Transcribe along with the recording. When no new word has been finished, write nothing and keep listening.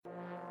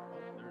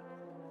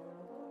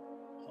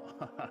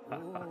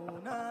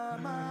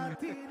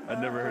I'd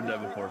never heard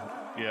that before.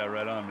 Yeah,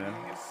 right on, man.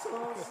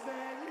 All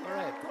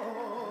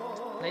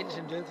right, ladies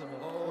and gentlemen,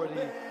 for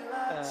the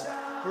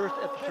first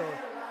episode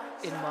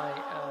in my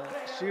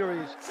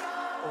series,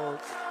 or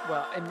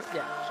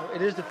so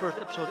it is the first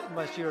episode in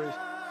my series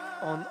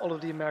on all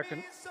of the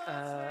American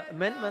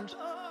amendments.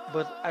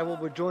 But I will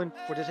be joined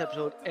for this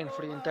episode and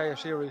for the entire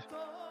series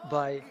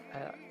by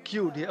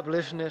Q, the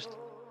abolitionist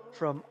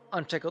from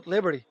Unshackled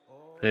Liberty.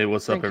 Hey,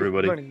 what's up, Thank you for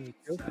everybody? joining me,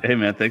 Q. Hey,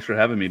 man, thanks for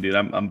having me, dude.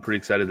 I'm pretty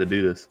excited to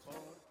do this.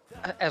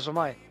 As am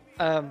I.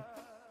 Um,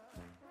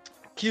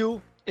 Q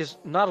is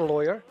not a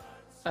lawyer.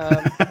 Um,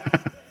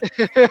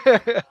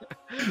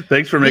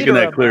 Thanks for making neither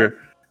that am I. clear.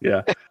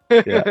 Yeah.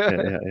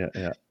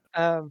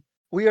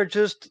 We are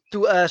just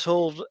two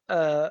assholes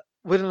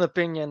with an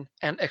opinion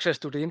and access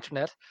to the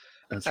internet.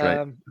 That's right.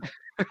 Um,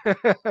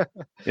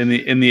 In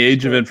the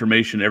age of so-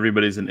 information,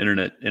 everybody's an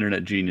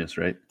internet genius,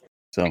 right?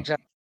 So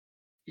exactly.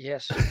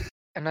 Yes.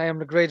 And I am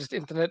the greatest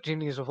internet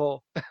genius of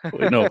all.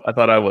 wait, no, I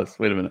thought I was.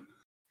 Wait a minute.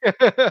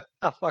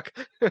 Ah, fuck.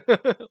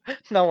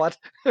 Now what?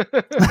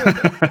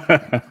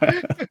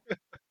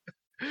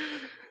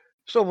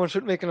 Someone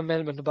should make an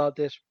amendment about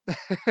this.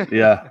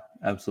 Yeah,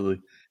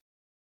 absolutely.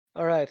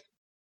 All right.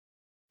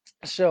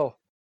 So,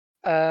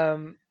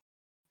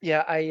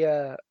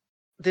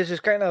 this is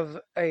kind of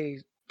a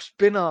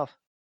spin-off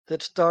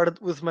that started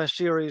with my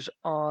series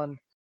on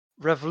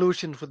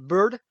revolutions with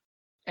Byrd,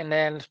 and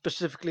then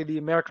specifically the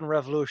American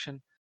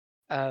Revolution.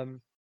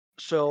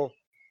 So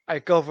I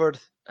covered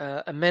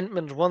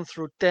amendments 1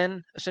 through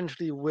 10,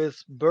 essentially with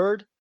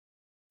Byrd,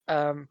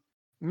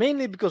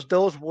 mainly because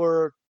those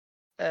were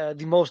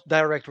the most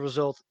direct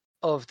result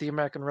of the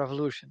American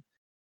Revolution.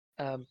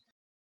 Um,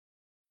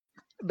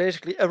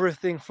 Basically,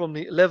 everything from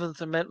the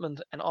 11th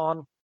Amendment and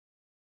on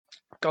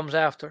comes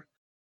after.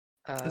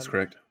 That's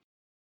correct.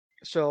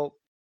 So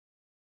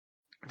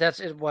that's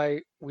it why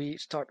we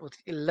start with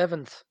the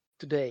 11th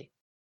today.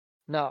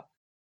 Now,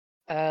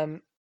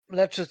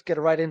 let's just get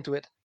right into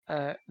it.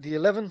 The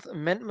 11th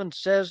Amendment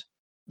says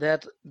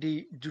that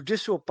the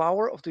judicial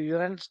power of the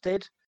United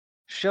States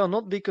shall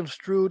not be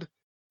construed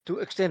to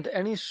extend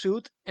any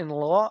suit in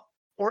law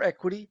or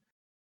equity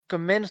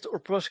commenced or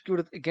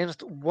prosecuted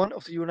against one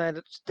of the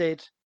United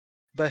States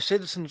by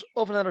citizens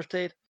of another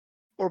state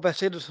or by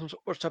citizens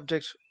or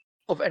subjects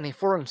of any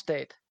foreign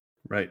state.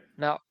 Right.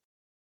 Now,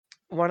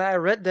 when I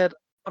read that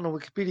on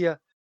Wikipedia,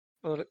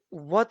 I was like,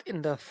 what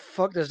in the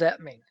fuck does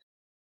that mean?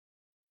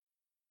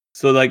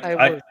 So, like,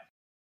 I was,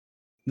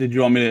 did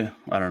you want me to?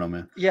 I don't know,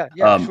 man. yeah,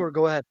 sure,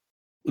 go ahead.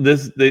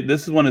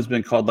 This one has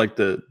been called like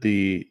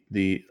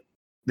they've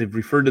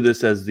referred to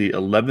this as the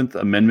 11th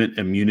Amendment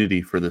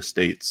immunity for the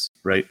states,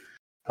 right?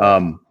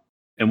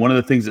 And one of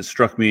the things that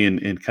struck me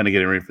in kind of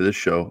getting ready for this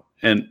show,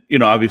 and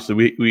obviously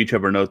we each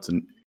have our notes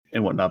and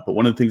whatnot, but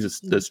one of the things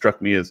that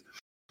struck me is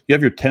you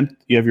have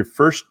your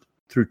first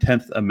through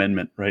 10th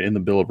Amendment, right, in the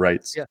Bill of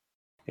Rights. Yeah.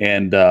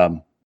 And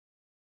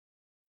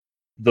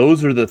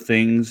those are the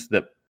things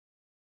that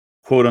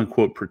quote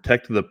unquote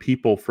protect the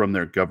people from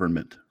their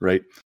government,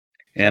 right?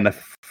 And I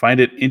find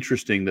it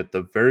interesting that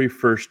the very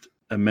first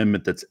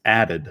amendment that's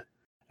added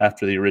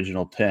after the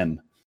original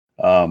 10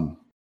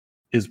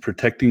 is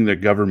protecting the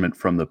government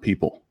from the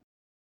people.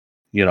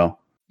 Yes.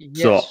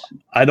 So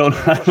I don't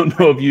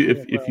know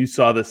if you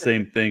saw the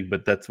same thing,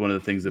 but that's one of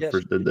the things that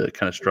that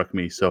kind of struck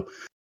me. So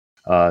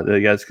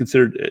guys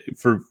considered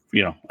for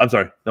I'm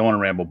sorry, I don't want to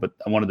ramble, but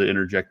I wanted to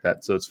interject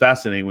that. So it's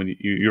fascinating when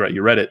you're right,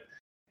 you read it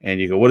and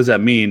you go, what does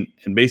that mean?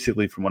 And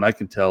basically, from what I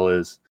can tell,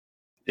 is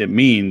it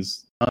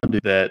means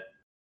that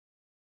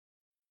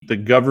the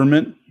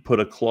government put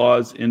a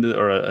clause into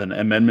or an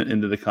amendment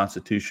into the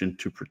Constitution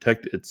to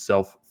protect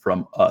itself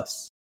from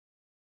us.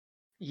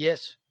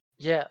 Yes.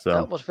 Yeah, So,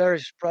 that was very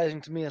surprising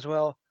to me as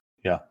well.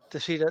 Yeah. To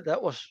see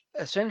that was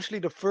essentially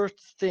the first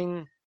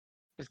thing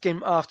that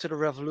came after the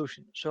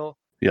revolution. So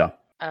yeah.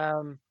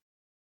 I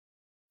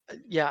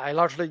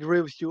largely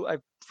agree with you. I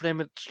frame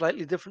it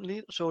slightly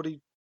differently. So the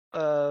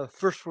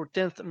first through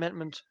 10th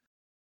Amendment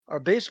are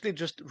basically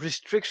just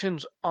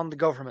restrictions on the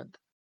government.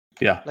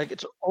 Yeah. Like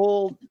it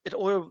all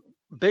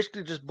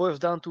basically just boils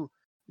down to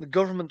the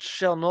government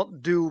shall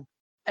not do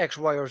X,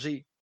 Y, or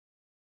Z.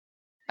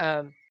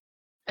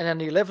 And then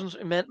the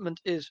 11th Amendment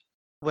is,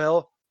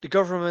 well, the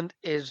government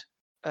is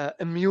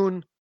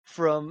immune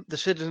from the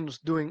citizens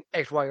doing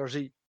X, Y, or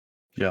Z.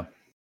 Yeah.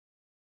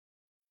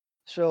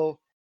 So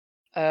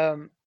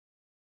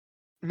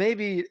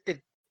maybe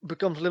it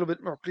becomes a little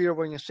bit more clear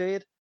when you say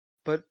it,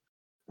 but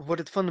what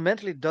it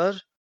fundamentally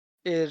does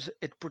is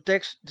it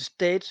protects the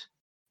states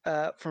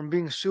from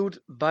being sued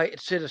by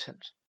its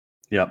citizens.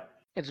 Yeah.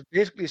 It's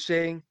basically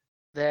saying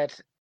that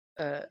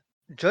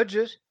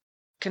judges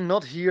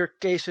cannot hear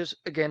cases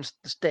against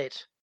the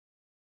states.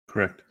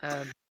 Correct.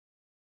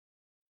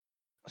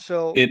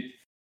 So all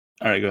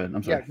right, go ahead.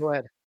 I'm sorry. Yeah, go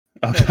ahead.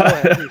 No, go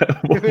ahead,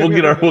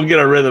 we'll get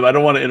our rhythm. I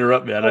don't want to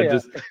interrupt, man.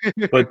 It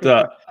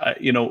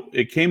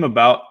came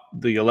about.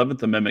 The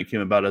 11th Amendment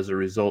came about as a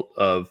result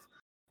of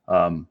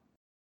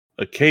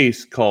a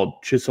case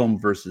called Chisholm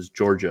versus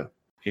Georgia,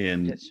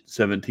 in Yes.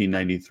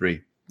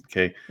 1793.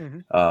 Okay.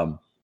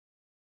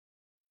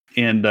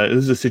 And this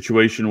is a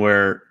situation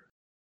where,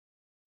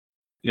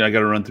 I got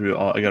to run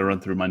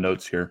through my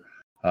notes here.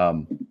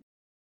 So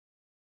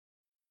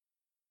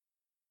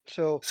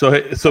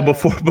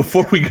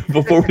before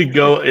we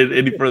go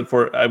any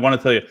further, I want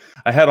to tell you,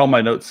 I had all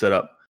my notes set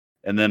up,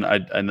 and then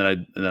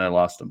I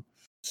lost them.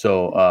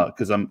 So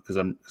because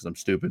I'm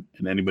stupid,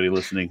 and anybody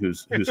listening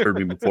who's heard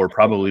me before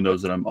probably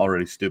knows that I'm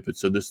already stupid.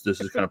 So this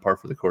is kind of par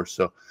for the course.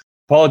 So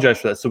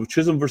apologize for that. So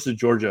Chisholm versus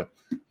Georgia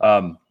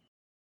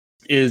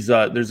is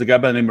there's a guy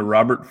by the name of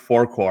Robert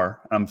Farquhar.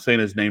 I'm saying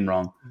his name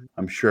wrong,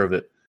 I'm sure of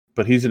it,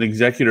 but he's an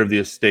executor of the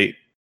estate.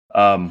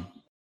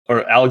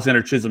 Or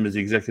Alexander Chisholm is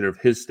the executor of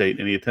his state,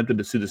 and he attempted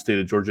to sue the state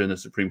of Georgia in the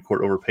Supreme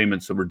Court over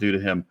payments that were due to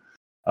him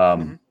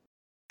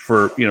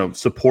for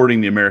supporting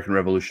the American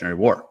Revolutionary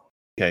War.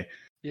 Okay,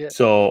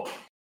 so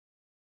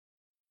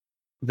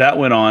that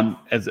went on.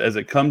 As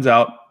it comes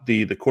out,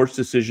 the court's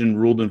decision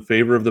ruled in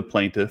favor of the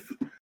plaintiff.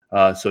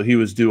 So he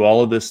was due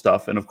all of this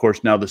stuff, and of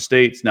course now the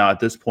states at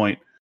this point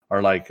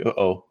are like,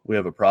 uh-oh, we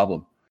have a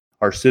problem.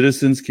 Our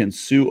citizens can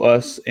sue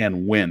us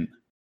and win,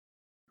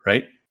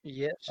 right?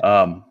 Yes.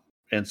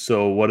 And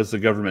so what does the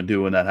government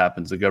do when that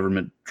happens? The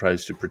government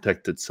tries to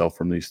protect itself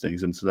from these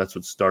things. And so that's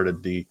what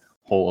started the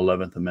whole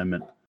 11th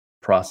Amendment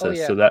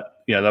process. So that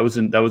was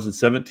in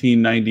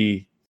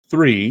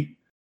 1793.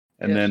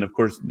 And then, of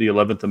course, the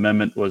 11th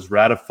Amendment was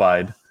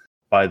ratified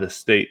by the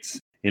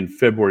states on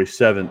February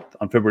 7th,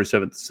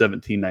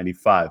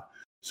 1795.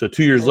 So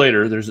 2 years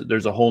later,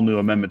 there's a whole new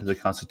amendment to the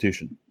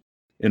Constitution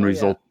in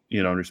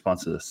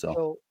response to this.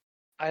 So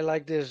I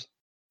like this,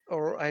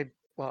 or I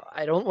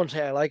don't want to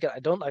say I like it. I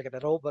don't like it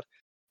at all. But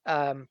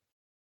I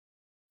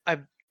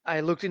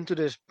looked into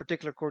this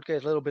particular court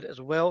case a little bit as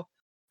well,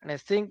 and I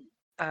think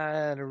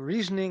the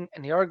reasoning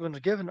and the arguments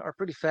given are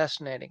pretty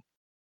fascinating.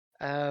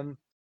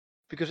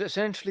 Because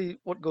essentially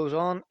what goes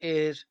on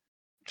is,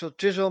 so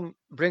Chisholm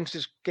brings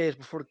this case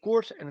before the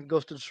court, and it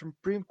goes to the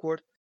Supreme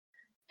Court,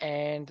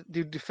 and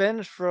the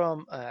defense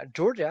from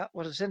Georgia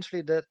was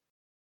essentially that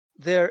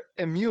they're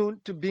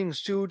immune to being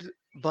sued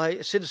by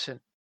a citizen.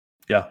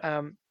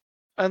 Yeah.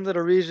 Under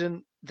the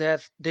reason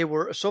that they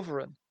were a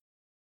sovereign.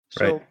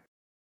 So,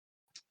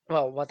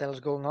 what the hell is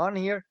going on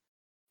here?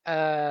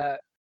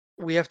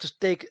 We have to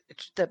take a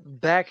step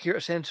back here,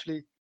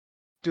 essentially,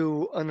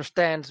 to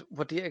understand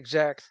what the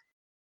exact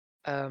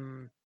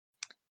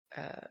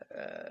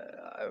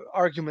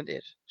argument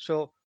is.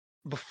 So,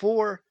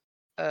 before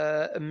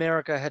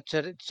America had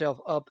set itself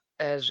up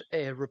as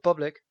a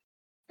republic,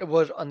 it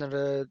was under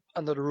the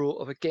rule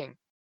of a king.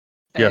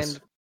 Yes.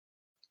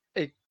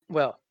 And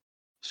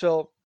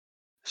so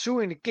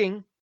suing the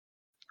king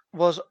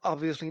was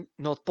obviously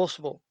not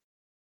possible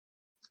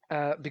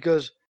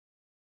because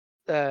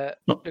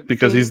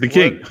he's the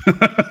king.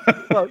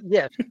 Well,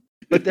 yes,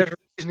 but there's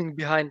reasoning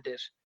behind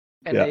this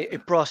and a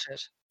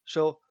process.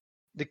 So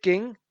the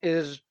king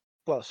is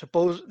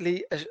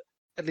supposedly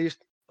at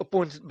least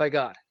appointed by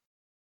God.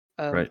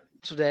 Right.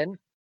 So then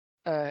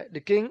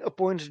the king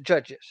appoints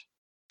judges.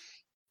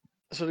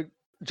 So the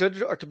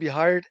judges are to be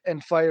hired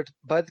and fired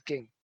by the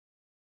king.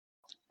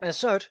 As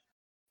such,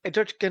 a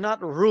judge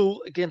cannot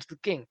rule against the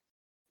king,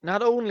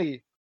 not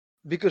only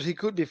because he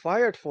could be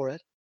fired for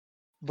it,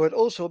 but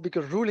also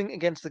because ruling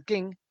against the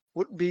king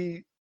would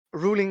be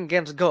ruling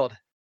against God.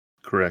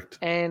 Correct.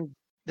 And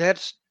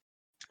that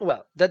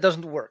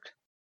doesn't work.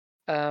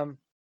 I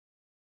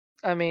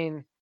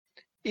mean,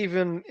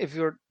 even if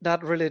you're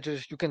not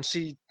religious, you can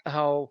see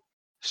how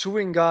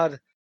suing God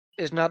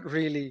is not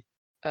really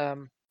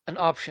an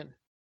option.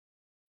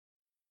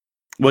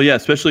 Well, yeah,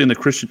 especially in the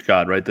Christian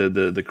God, right?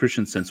 The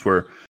Christian sense,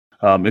 where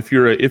if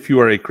you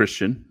are a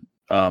Christian,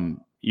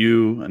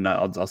 you, and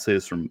I'll say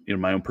this from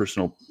my own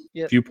personal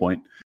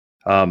viewpoint.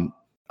 I'm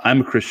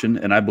a Christian,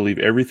 and I believe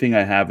everything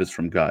I have is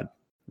from God,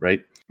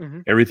 right?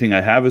 Mm-hmm. Everything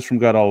I have is from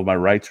God. All of my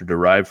rights are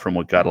derived from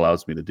what God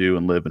allows me to do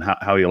and live, and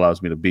how He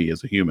allows me to be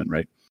as a human,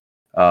 right?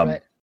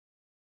 Right.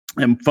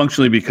 And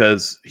functionally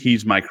because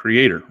He's my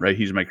creator, right?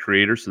 He's my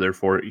creator, so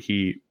therefore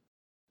He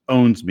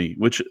owns me.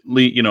 Which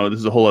this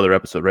is a whole other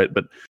episode, right?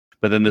 But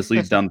then this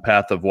leads down the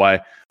path of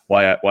why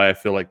I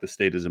feel like the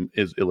state is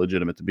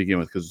illegitimate to begin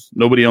with, because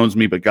nobody owns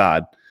me but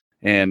God,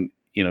 and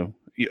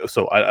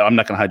so I'm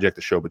not going to hijack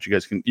the show, but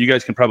you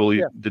guys can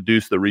probably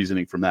deduce the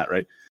reasoning from that,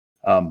 right?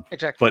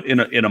 Exactly. But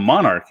in a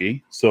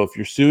monarchy, so if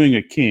you're suing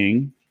a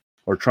king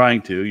or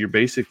trying to, you're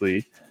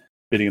basically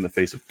spitting in the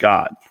face of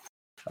God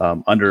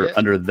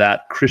under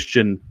that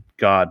Christian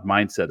God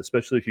mindset,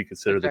 especially if you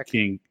consider the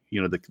king,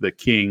 the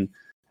king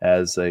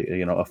as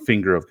a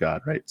finger of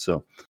God, right?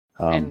 So.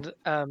 And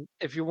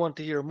if you want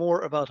to hear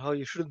more about how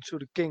you shouldn't sue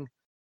the king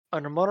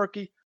under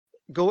monarchy,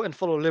 go and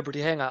follow Liberty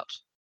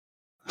Hangouts.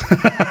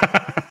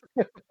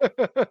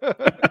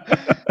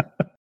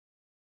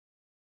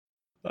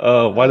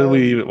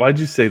 Why'd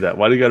you say that?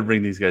 Why do you got to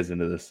bring these guys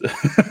into this?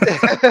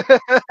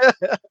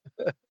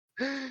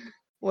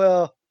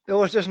 Well, there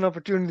was just an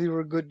opportunity for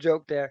a good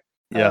joke there.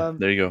 Yeah,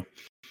 there you go.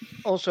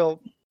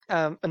 Also,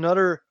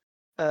 another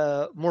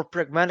more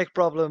pragmatic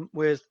problem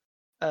with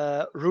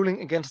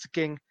ruling against the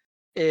king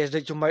is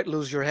that you might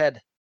lose your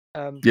head.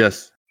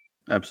 Yes,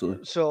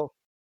 absolutely. So,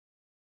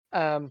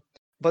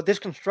 but this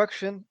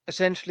construction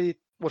essentially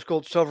was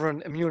called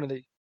sovereign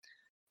immunity.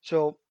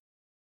 So,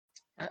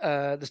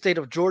 the state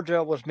of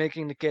Georgia was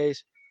making the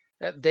case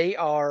that they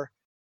are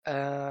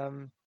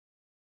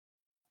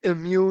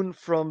immune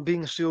from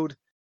being sued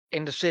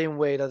in the same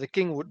way that the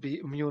king would be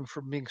immune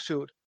from being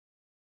sued.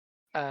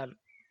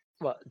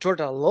 Well,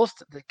 Georgia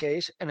lost the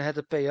case and had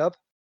to pay up,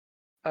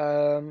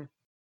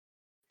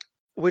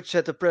 which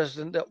said the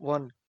president that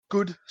one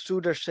could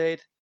sue their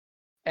state,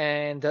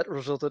 and that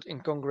resulted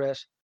in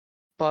Congress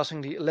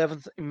passing the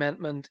 11th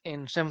Amendment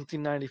in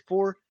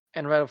 1794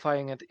 and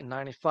ratifying it in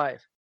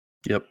 95.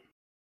 Yep.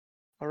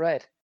 All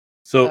right.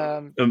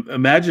 So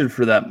imagine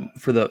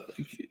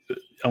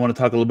I want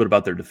to talk a little bit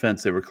about their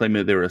defense. They were claiming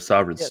that they were a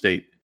sovereign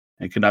state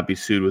and could not be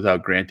sued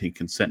without granting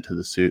consent to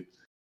the suit.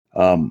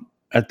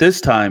 At this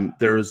time,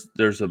 there's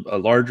a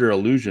larger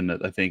illusion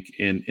that I think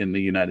in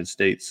the United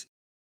States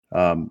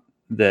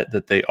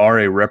that they are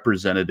a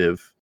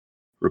representative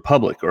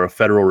republic or a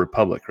federal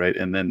republic, right?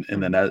 And then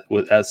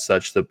as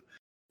such,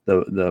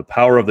 the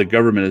power of the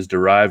government is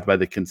derived by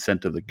the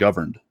consent of the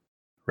governed,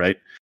 right?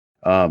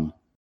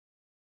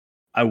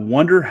 I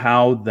wonder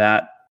how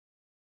that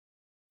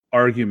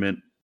argument,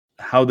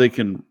 how they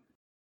can,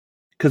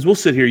 because we'll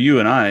sit here, you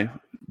and I,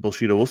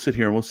 Bullshito, we'll sit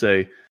here and we'll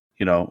say,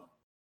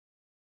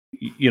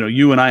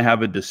 you and I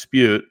have a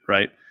dispute,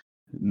 right?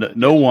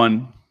 No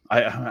one,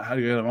 I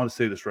want to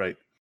say this right.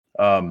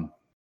 No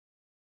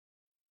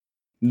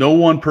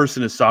one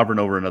person is sovereign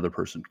over another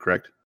person,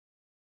 correct?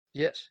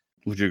 Yes.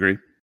 Would you agree?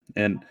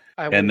 And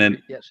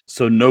agree, yes.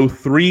 So no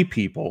three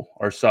people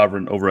are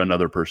sovereign over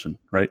another person,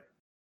 right?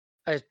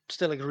 I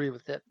still agree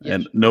with that. Yes.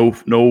 And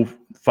no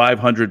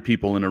 500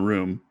 people in a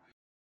room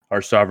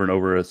are sovereign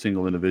over a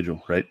single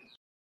individual, right?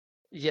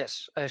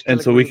 Yes, I still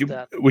and so agree with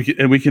that.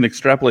 we can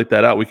extrapolate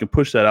that out. We can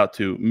push that out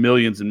to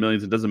millions and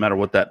millions. It doesn't matter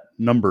what that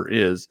number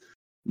is.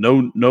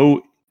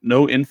 No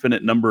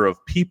infinite number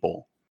of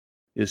people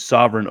is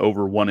sovereign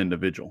over one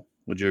individual.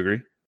 Would you agree?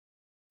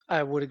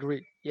 I would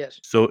agree. Yes.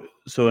 So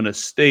in a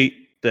state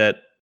that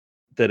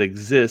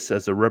exists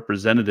as a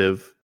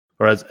representative,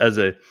 or as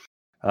a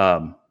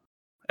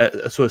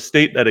so a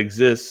state that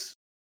exists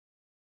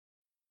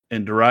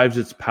and derives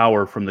its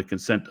power from the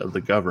consent of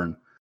the governed,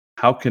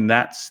 how can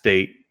that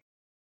state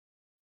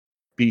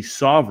be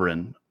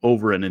sovereign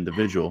over an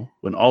individual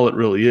when all it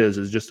really is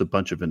just a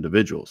bunch of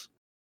individuals?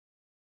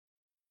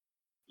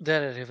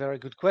 That is a very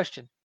good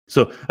question.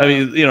 So, I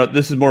mean,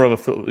 this is more of a,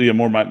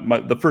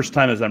 the first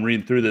time as I'm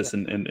reading through this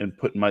and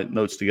putting my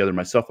notes together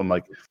myself, I'm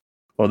like,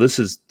 well, this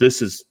is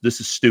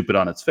stupid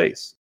on its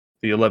face.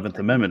 The 11th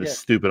Amendment is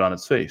stupid on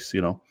its face,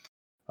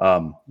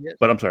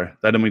 But I'm sorry,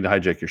 I didn't mean to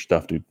hijack your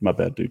stuff, dude. My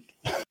bad, dude.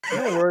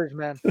 No worries,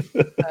 man.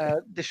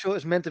 The show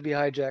is meant to be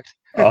hijacked.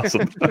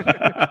 Awesome.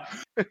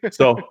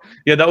 So,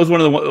 yeah, that was one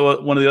of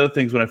the other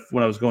things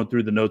when I was going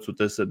through the notes with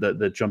this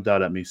that jumped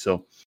out at me.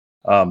 So,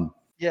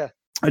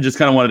 I just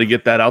kind of wanted to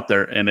get that out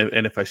there. And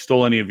if I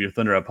stole any of your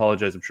thunder, I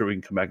apologize. I'm sure we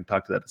can come back and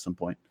talk to that at some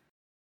point.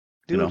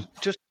 Dude,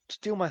 just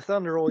steal my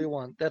thunder all you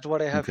want. That's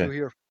what I have to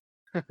hear.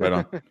 Right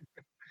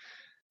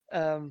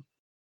on.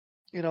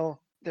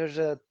 There's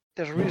a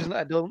reason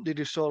I don't do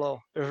this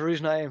solo. There's a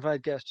reason I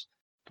invite guests.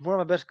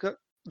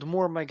 The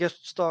more my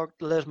guests talk,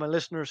 the less my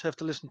listeners have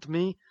to listen to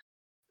me,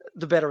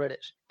 the better it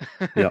is.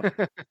 Yeah.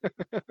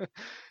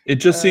 It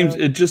just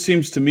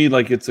seems to me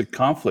like it's a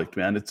conflict,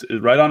 man. It's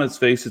right on its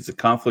face. It's a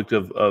conflict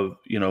of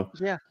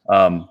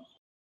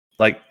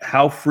like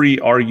how free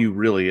are you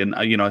really? And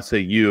I say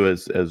you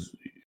as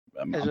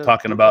I'm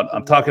talking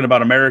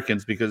about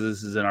Americans because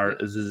this is in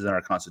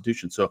our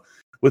Constitution. So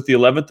with the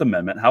 11th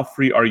Amendment, how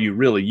free are you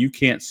really? You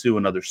can't sue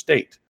another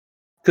state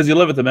because the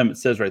 11th Amendment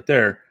says right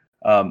there,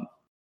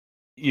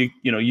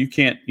 you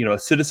can't, a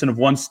citizen of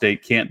one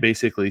state can't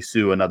basically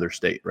sue another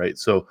state, right?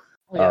 So,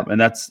 and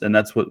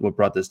that's what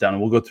brought this down.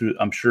 And we'll go through,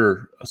 I'm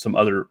sure, some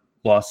other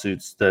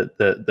lawsuits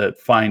that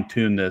fine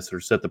tune this or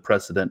set the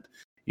precedent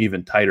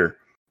even tighter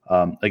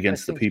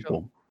against the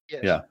people. So.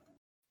 Yes.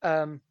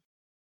 Yeah.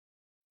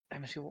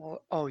 Let me see.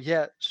 Oh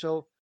yeah.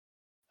 So,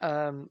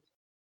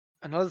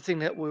 another thing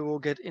that we will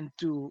get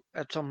into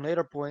at some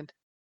later point,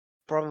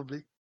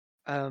 probably,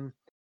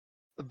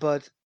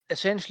 but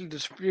essentially the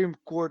Supreme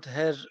Court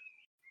has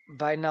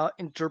by now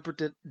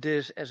interpreted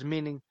this as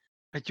meaning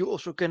that you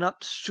also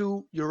cannot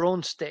sue your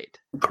own state.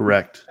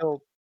 Correct. So,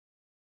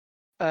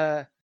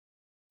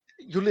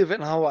 you live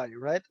in Hawaii,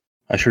 right?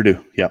 I sure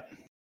do. Yeah.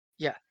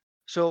 Yeah.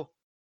 So,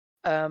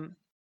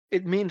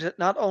 it means that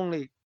not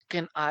only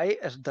can I,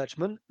 as a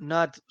Dutchman,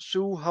 not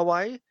sue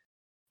Hawaii,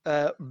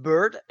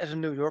 Bird, as a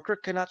New Yorker,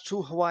 cannot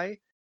sue Hawaii,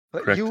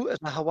 but Correct. You, as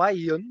a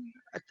Hawaiian,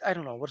 I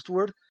don't know, what's the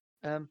word?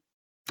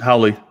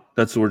 Haole.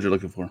 That's the word you're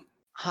looking for.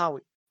 Haole.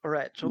 All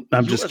right. So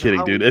I'm just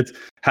kidding, dude. It's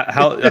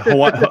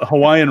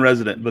Hawaiian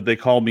resident, but they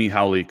call me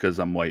Haole because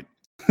I'm white.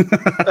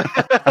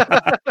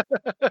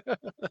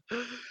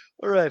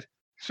 All right.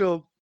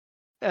 So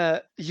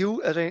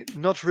you, as a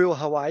not real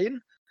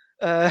Hawaiian,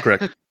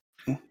 correct.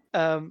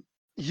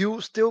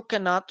 you still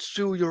cannot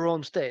sue your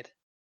own state.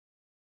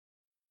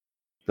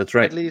 That's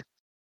right. At least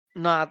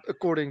not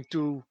according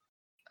to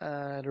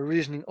the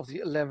reasoning of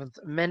the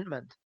 11th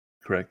Amendment.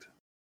 Correct.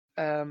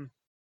 Um,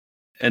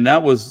 and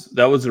that was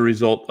a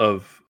result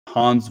of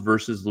Hans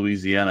versus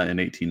Louisiana in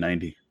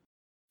 1890.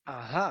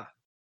 Aha.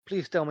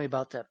 Please tell me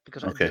about that,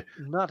 because I did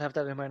not have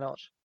that in my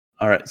notes.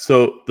 All right.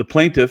 So the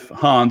plaintiff,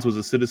 Hans, was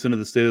a citizen of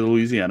the state of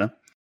Louisiana,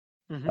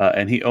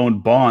 and he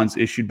owned bonds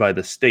issued by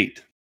the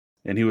state.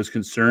 And he was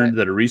concerned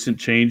that a recent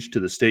change to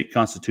the state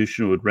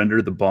constitution would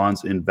render the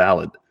bonds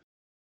invalid.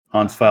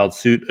 Hans filed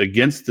suit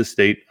against the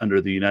state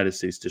under the United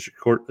States District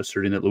Court,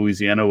 asserting that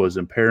Louisiana was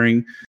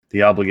impairing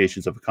the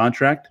obligations of a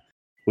contract,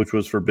 which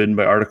was forbidden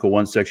by Article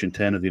 1, Section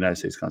 10 of the United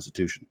States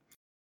Constitution.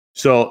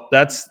 So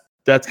that's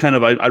kind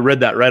of, I read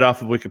that right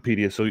off of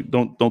Wikipedia. So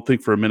don't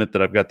think for a minute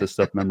that I've got this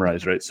stuff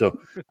memorized, right? So,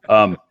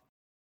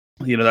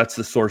 that's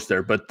the source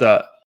there. But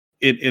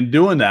in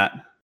doing that,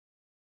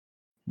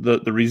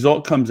 the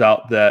result comes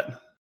out that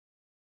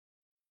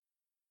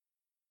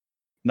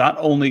not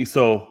only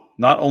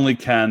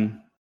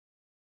can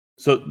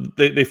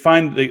they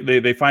find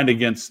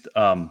against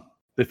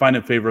they find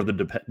in favor of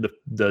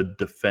the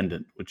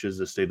defendant, which is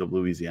the state of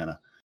Louisiana,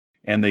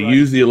 and they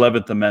use the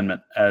 11th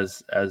Amendment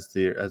as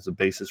the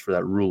basis for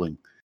that ruling.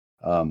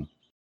 And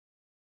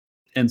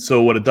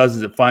so what it does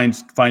is it fine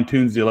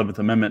tunes the 11th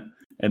Amendment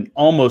and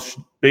almost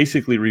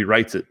basically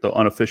rewrites it, though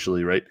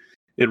unofficially, right?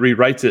 It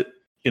rewrites it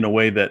in a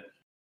way that,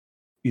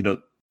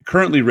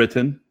 currently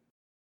written,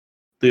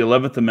 the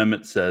 11th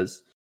Amendment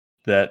says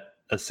that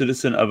a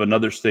citizen of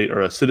another state,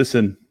 or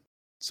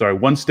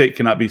one state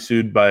cannot be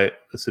sued by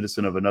a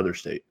citizen of another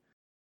state.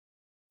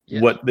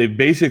 Yes. What they've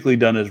basically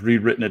done is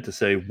rewritten it to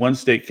say one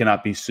state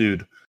cannot be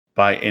sued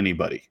by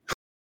anybody.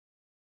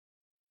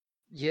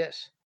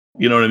 Yes.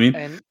 You know what I mean?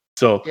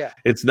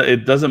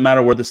 It doesn't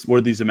matter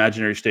where these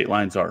imaginary state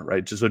lines are,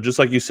 right? Just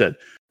like you said,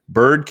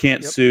 Byrd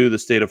can't sue the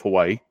state of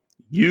Hawaii.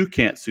 You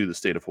can't sue the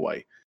state of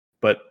Hawaii.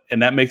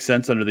 And that makes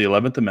sense under the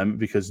 11th Amendment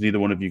because neither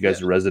one of you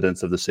guys are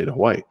residents of the state of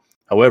Hawaii.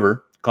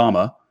 However,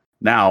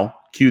 now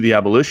Q the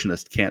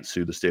abolitionist can't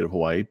sue the state of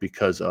Hawaii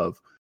because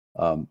of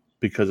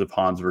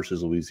Hans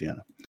versus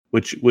Louisiana,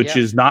 which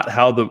is not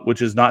how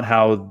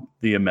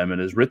the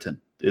amendment is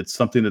written. It's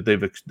something that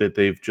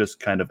they've just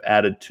kind of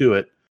added to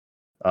it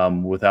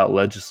without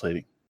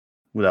legislation,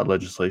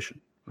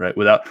 right?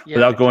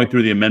 Without going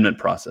through the amendment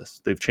process.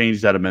 They've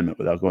changed that amendment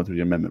without going through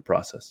the amendment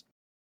process.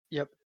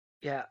 Yep.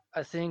 Yeah,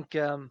 I think.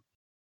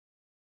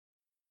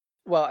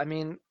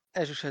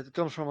 As you said, it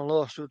comes from a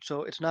lawsuit,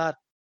 so it's not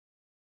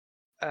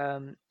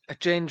a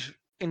change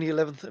in the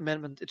 11th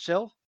Amendment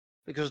itself,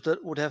 because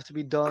that would have to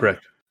be done,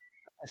 correct,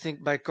 I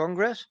think, by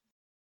Congress.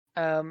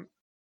 But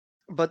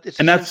it's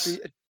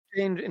essentially a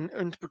change in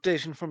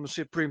interpretation from the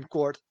Supreme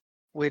Court,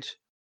 which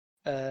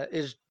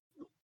is,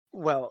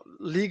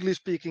 legally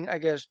speaking, I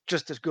guess,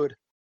 just as good.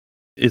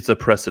 It's a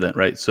precedent,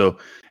 right? So,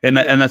 and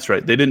that's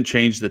right. They didn't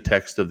change the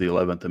text of the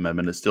 11th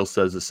Amendment. It still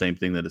says the same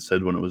thing that it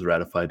said when it was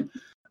ratified.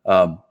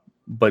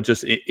 But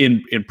just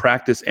in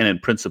practice and in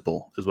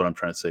principle is what I'm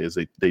trying to say is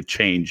they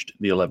changed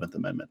the 11th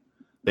Amendment.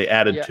 They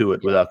added to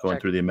it without going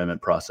through the amendment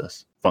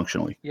process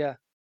functionally. Yeah.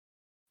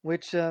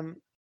 Which, even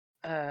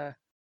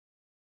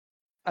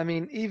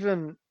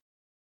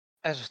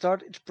as a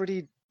start, it's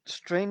pretty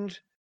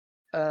strange.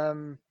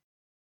 Even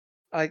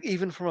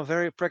from a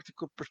very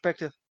practical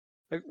perspective.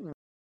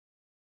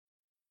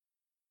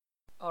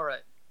 All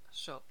right.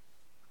 So,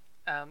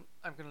 I'm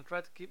going to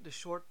try to keep this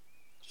short.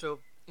 So,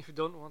 if you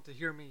don't want to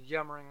hear me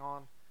yammering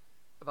on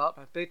about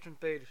my Patreon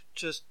page,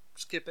 just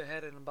skip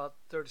ahead in about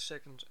 30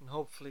 seconds and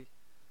hopefully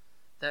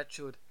that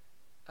should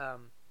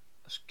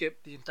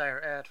skip the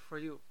entire ad for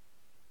you.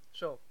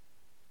 So,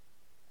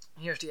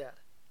 here's the ad.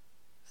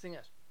 The thing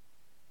is,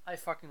 I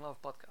fucking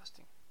love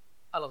podcasting.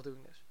 I love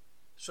doing this.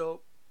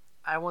 So,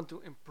 I want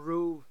to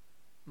improve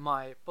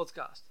my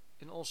podcast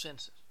in all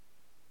senses.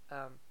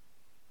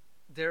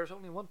 There's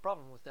only one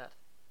problem with that.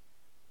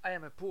 I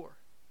am poor.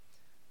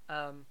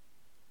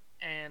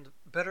 And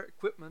better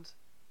equipment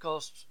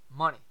costs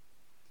money,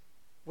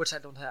 which I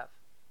don't have.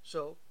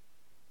 So,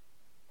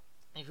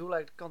 if you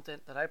like the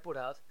content that I put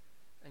out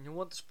and you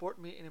want to support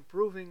me in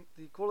improving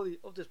the quality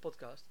of this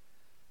podcast,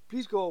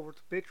 please go over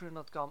to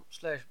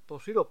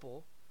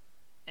patreon.com/BositoPol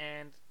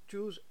and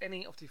choose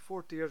any of the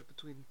 4 tiers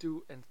between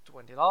 $2 and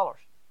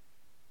 $20.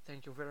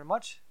 Thank you very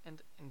much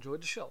and enjoy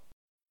the show.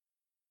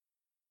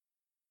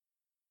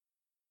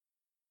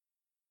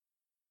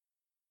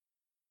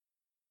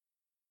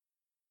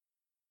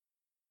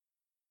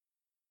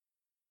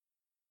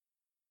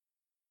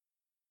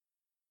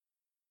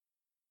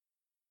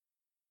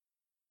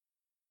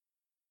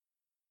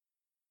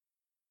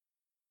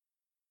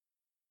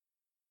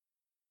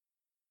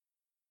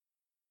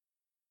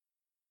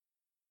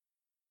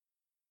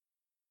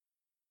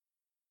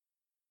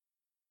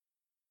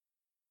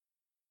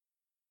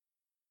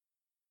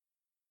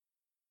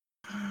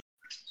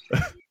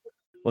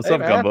 What's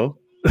up, man? Gumbo?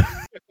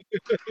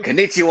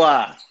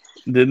 Konnichiwa.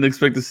 Didn't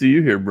expect to see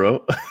you here,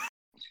 bro.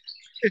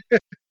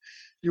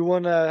 You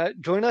want to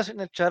join us in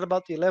a chat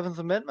about the 11th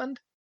Amendment?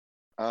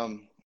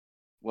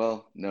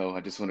 Well, no,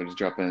 I just wanted to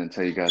drop in and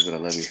tell you guys that I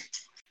love you.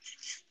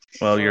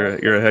 Well,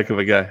 you're a heck of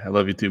a guy. I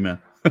love you too, man.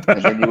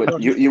 And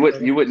then you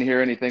wouldn't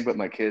hear anything but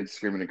my kids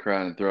screaming and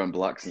crying and throwing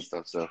blocks and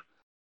stuff. So.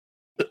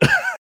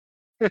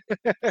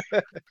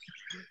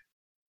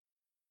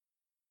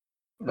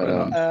 But,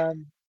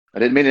 I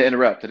didn't mean to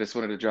interrupt. I just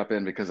wanted to drop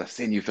in because I've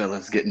seen you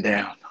fellas getting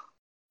down.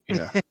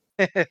 Yeah.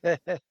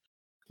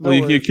 Well,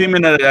 you came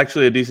in at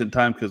actually a decent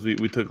time because we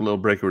took a little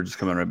break. We're just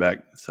coming right back.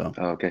 So.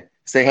 Oh, okay.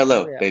 Say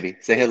hello, baby.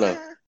 Say hello.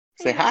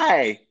 Say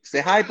hi.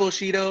 Say hi,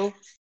 Bullshido.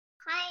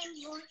 Hi,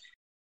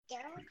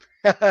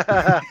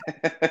 Bullshido.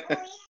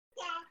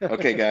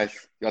 Okay,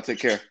 guys. Y'all take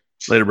care.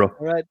 Later, bro.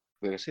 All right.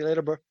 Later. See you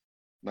later, bro.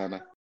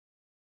 Bye.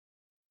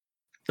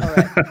 All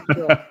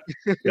right.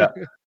 Yeah.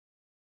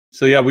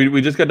 So yeah,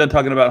 we just got done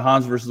talking about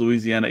Hans versus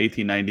Louisiana,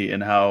 1890,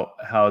 and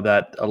how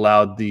that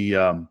allowed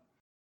the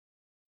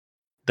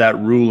that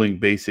ruling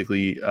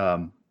basically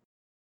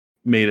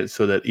made it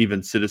so that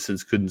even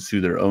citizens couldn't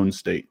sue their own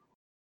state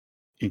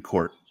in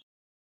court,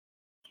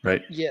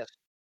 right? Yes.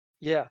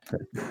 Yeah.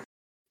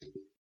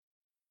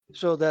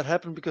 So that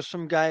happened because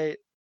some guy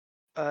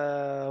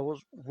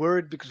was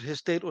worried because his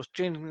state was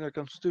changing their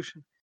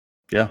constitution.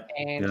 Yeah.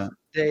 And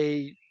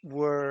they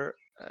were,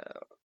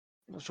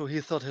 so he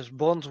thought his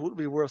bonds would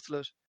be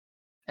worthless.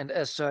 And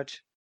as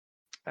such,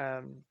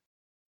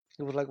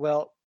 he was like,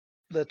 well,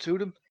 let's sue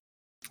them.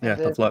 Yeah,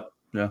 tough luck.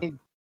 Yeah.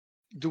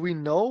 Do we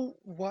know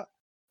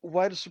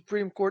why the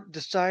Supreme Court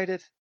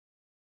decided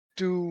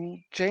to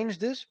change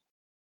this?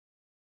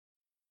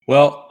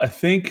 Well, I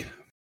think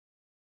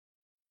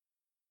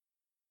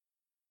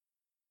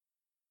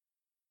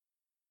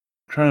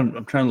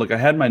I'm trying to look. I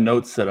had my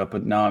notes set up,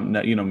 but now I'm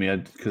not, you know me,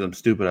 because I'm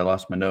stupid, I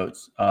lost my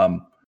notes.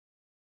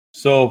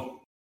 So,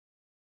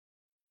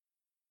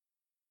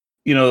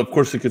 you know, of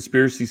course, the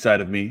conspiracy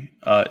side of me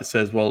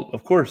says, well,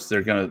 of course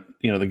they're gonna,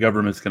 you know, the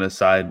government's gonna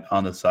side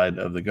on the side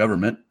of the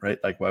government, right?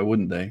 Like, why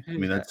wouldn't they? I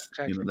mean, that's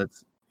exactly.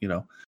 You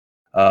know,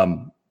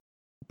 that's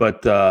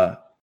but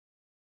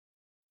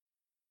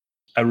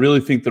I really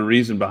think the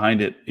reason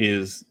behind it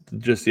is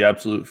just the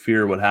absolute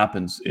fear of what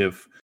happens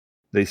if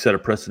they set a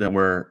precedent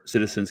where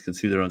citizens can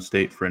sue their own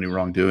state for any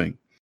wrongdoing.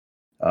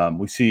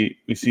 We see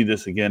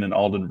this again in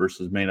Alden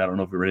versus Maine. I don't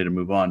know if we're ready to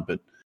move on, but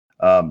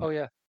oh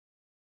yeah.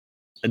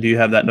 Do you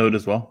have that note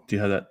as well? Do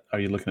you have that? Are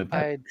you looking at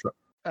that?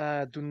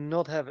 I do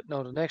not have it.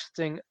 No, the next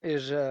thing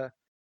is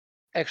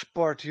Ex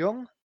parte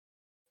Young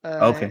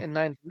okay. In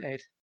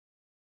 1908.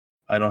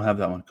 I don't have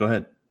that one. Go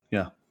ahead.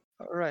 Yeah.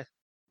 All right.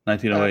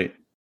 1908.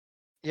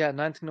 Yeah,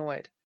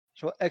 1908.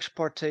 So Ex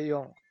parte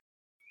Young.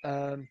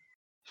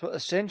 So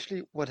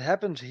essentially what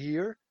happens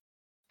here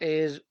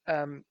is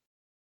a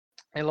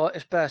law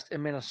is passed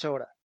in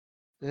Minnesota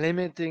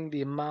limiting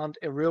the amount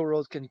a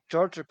railroad can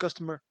charge a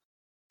customer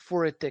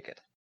for a ticket.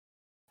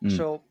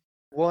 So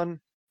one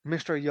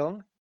Mr.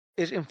 Young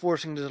is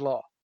enforcing this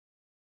law.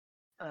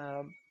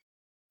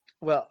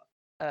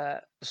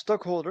 The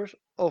stockholders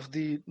of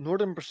the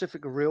Northern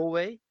Pacific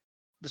Railway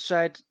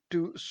decide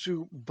to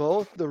sue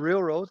both the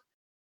railroad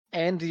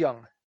and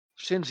Young,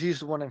 since he's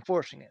the one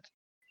enforcing it.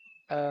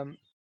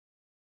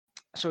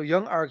 So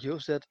Young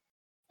argues that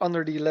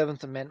under the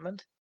 11th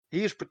Amendment,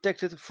 he is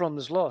protected from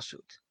this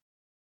lawsuit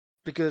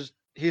because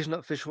he is an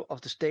official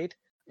of the state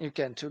and you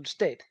can't sue the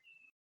state.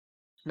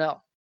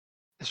 Now,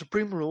 the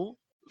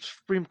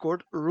Supreme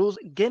Court rules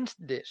against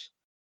this.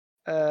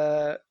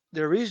 Their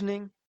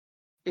reasoning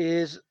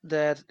is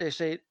that they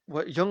say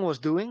what Young was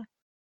doing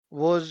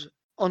was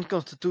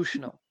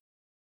unconstitutional.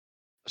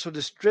 So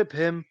they strip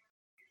him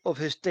of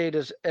his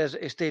status as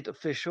a state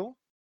official,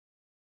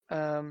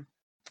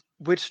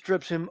 which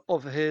strips him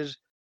of his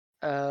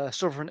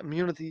sovereign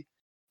immunity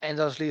and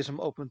thus leaves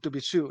him open to be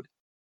sued.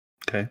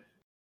 Okay.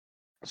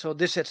 So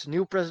this sets a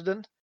new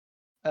precedent.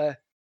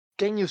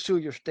 Can you sue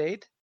your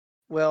state?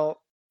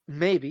 Well,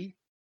 maybe.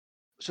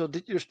 So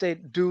did your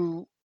state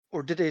do,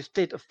 or did a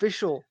state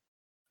official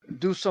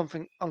do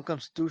something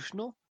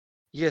unconstitutional?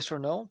 Yes or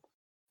no?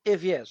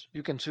 If yes,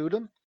 you can sue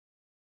them.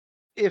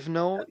 If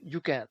no,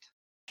 you can't.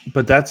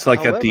 But that's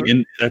like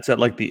that's at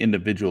like the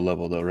individual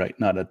level, though, right?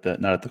 Not at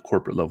the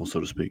corporate level,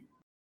 so to speak.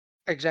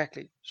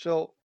 Exactly.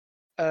 So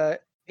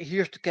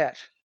here's the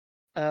catch: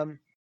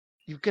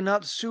 you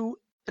cannot sue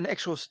an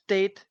actual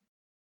state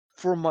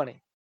for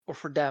money or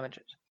for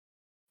damages,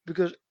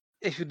 because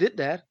if you did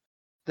that,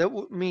 that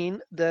would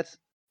mean that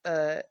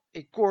a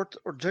court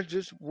or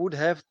judges would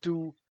have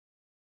to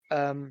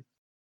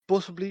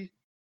possibly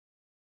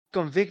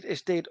convict a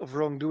state of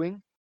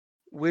wrongdoing,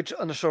 which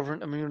under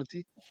sovereign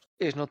immunity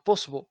is not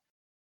possible.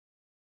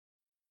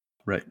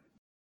 Right.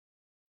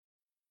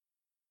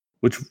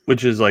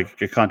 Which is like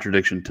a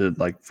contradiction to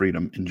like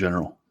freedom in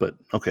general, but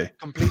okay.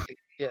 Completely,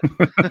 yeah.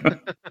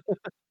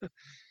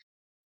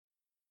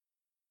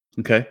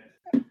 Okay,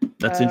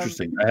 that's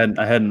interesting.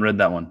 I hadn't read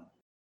that one.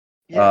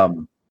 Yeah.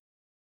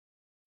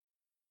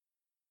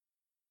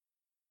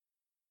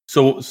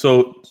 So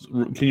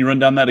can you run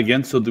down that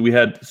again? So we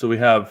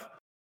have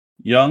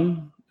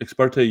Young, Ex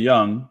parte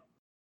Young.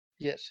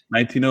 Yes.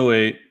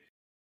 1908.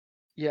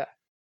 Yeah.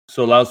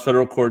 So allows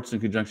federal courts in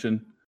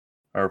conjunction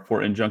or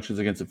for injunctions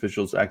against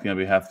officials acting on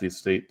behalf of the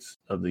states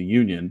of the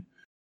union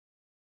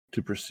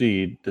to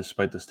proceed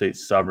despite the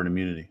state's sovereign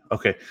immunity.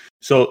 Okay,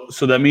 so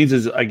that means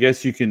is I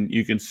guess you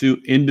can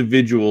sue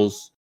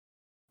individuals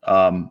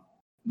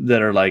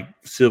that are like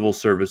civil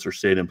service or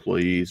state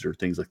employees or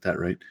things like that,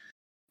 right?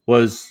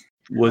 Was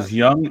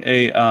Young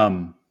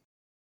an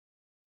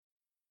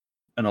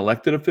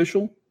elected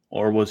official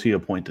or was he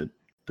appointed?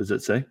 Does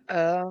it say?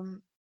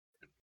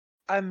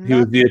 He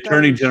was the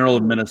Attorney General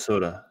of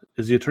Minnesota.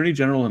 Is the Attorney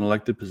General an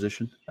elected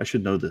position? I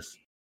should know this.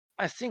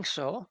 I think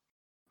so.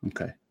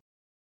 Okay.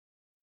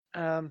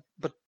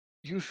 But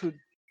you should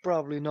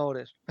probably know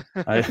this.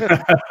 I'm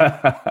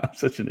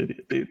such an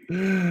idiot, dude.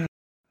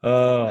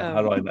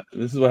 How do I know?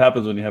 This is what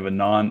happens when you have a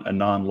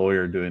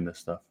non-lawyer doing this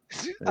stuff.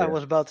 Yeah. I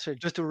was about to say,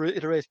 just to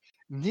reiterate,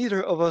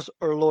 neither of us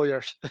are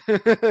lawyers.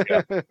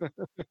 Yeah.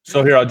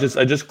 So here, I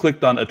just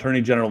clicked on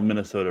Attorney General of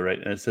Minnesota, right?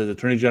 And it says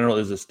Attorney General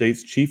is the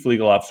state's chief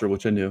legal officer,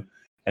 which I knew,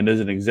 and is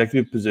an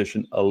executive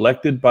position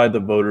elected by the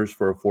voters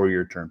for a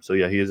 4-year term. So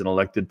yeah, he is an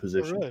elected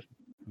position. Right.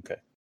 Okay.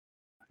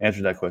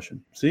 Answered that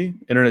question. See,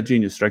 internet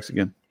genius strikes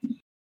again.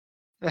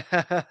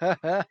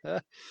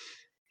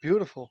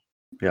 Beautiful.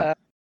 Yeah.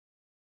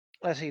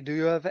 Let's see. Do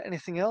you have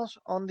anything else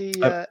on the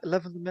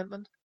 11th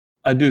Amendment?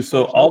 I do.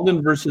 So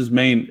Alden versus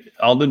Maine.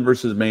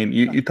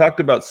 You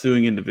talked about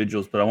suing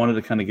individuals, but I wanted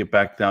to kind of get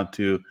back down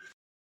to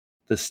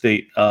the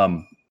state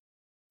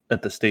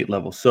at the state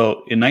level.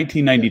 So in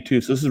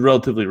 1992, so this is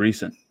relatively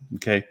recent.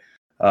 Okay,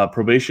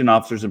 probation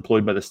officers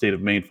employed by the state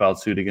of Maine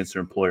filed suit against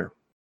their employer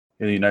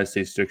in the United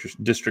States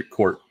District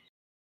Court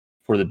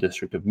for the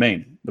District of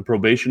Maine. The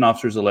probation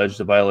officers alleged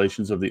the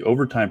violations of the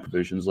overtime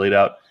provisions laid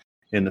out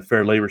in the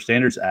Fair Labor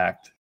Standards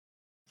Act,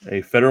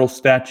 a federal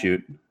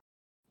statute,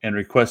 and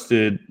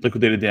requested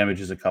liquidated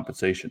damages and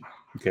compensation.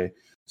 Okay,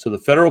 so the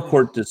federal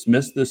court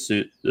dismissed the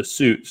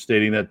suit,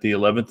 stating that the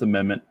 11th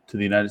Amendment to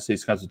the United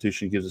States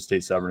Constitution gives the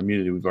state sovereign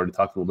immunity. We've already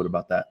talked a little bit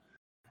about that.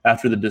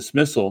 After the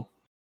dismissal,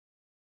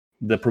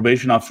 the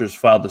probation officers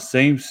filed the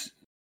same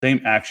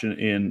action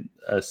in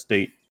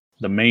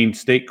the Maine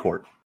state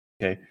court.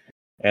 Okay,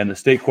 and the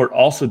state court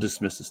also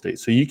dismissed the state.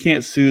 So you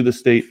can't sue the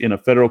state in a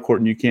federal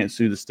court, and you can't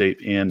sue the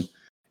state in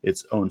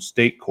its own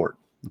state court.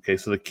 Okay,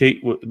 so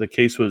the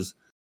case was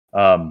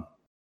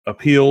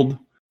appealed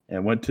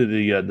and went to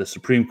the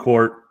Supreme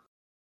Court,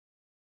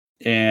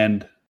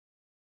 and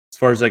as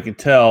far as I can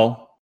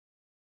tell,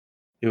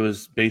 it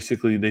was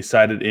basically they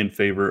sided in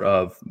favor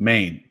of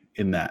Maine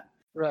in that,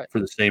 right, for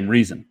the same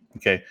reason.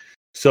 Okay,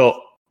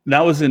 so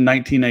that was in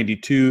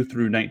 1992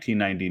 through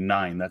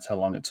 1999. That's how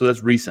long so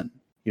that's recent,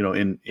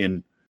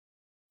 in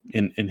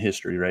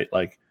history, right?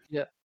 Like,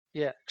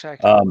 yeah,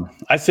 exactly.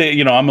 I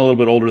say, I'm a little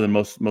bit older than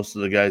most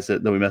of the guys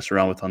that we mess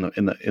around with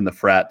in the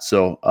frat.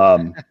 So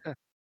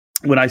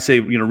when I say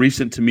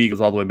recent, to me, it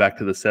goes all the way back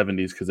to the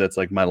 70s, because that's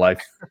like my life.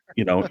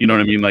 You know what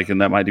I mean? Like, and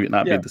that might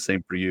not be the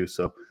same for you.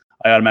 So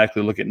I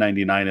automatically look at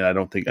 99, and I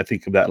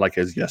think of that like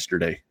as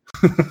yesterday.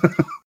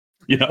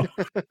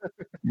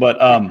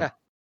 But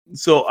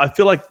so I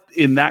feel like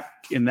in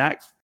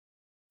that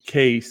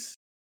case.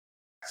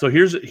 So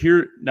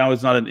here now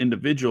is not an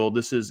individual.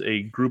 This is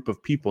a group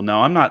of people.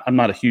 Now I'm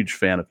not a huge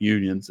fan of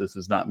unions. This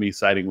is not me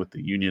siding with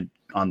the union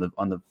on the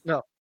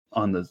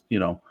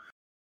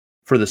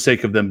for the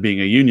sake of them being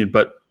a union.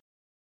 But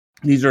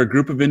these are a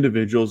group of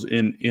individuals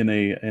in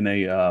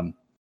a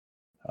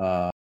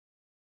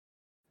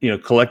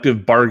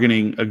collective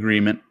bargaining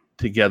agreement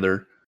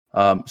together,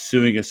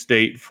 suing a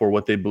state for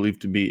what they believe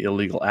to be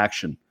illegal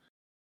action.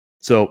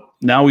 So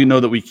now we know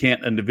that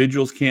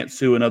individuals can't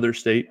sue another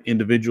state.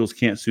 Individuals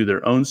can't sue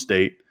their own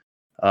state.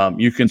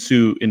 You can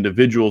sue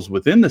individuals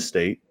within the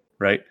state,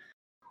 right?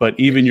 But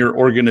even your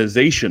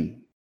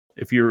organization,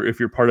 if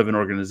you're part of an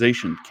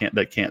organization,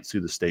 can't sue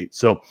the state.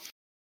 So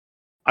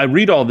I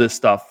read all this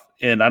stuff,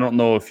 and I don't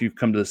know if you've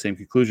come to the same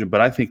conclusion,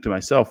 but I think to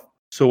myself,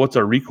 so what's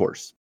our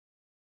recourse?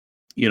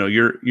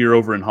 You're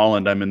over in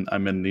Holland. I'm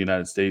in the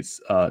United States.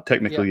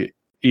 Technically,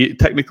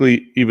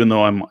 even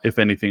though I'm, if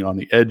anything, on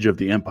the edge of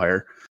the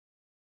empire.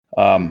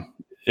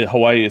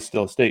 Hawaii is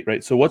still a state,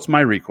 right? So what's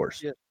my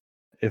recourse? Yeah.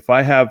 If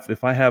I have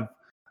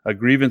a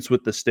grievance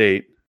with the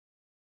state,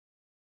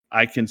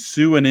 I can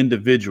sue an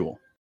individual.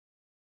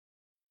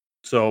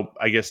 So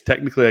I guess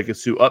technically I could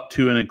sue up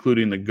to and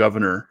including the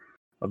governor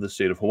of the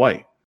state of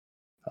Hawaii.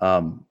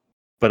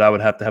 But I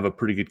would have to have a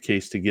pretty good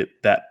case to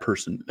get that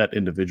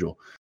individual.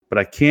 But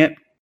I can't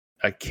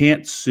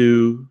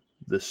sue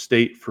the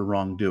state for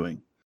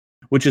wrongdoing,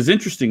 which is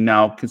interesting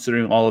now,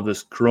 considering all of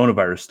this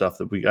coronavirus stuff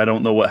I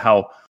don't know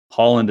how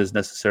Holland is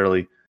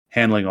necessarily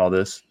handling all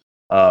this.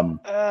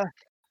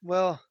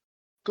 Well,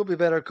 could be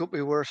better, could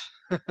be worse.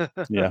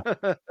 Yeah.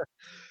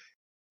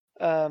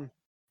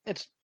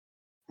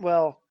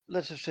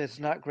 Let's just say it's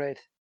not great.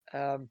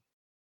 I'm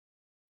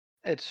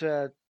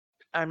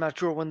not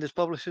sure when this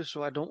publishes,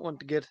 so I don't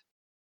want to get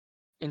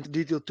into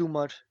detail too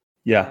much.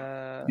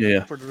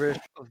 Yeah. For the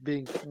risk of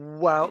being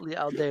wildly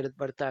outdated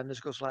by the time this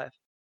goes live.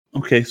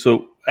 Okay,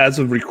 so as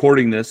of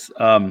recording this,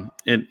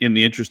 in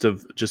the interest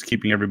of just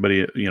keeping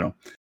everybody,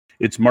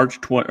 It's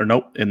March 20, or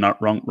nope, and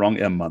not wrong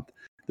M month.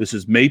 This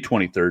is May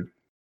 23rd.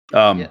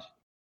 Yes.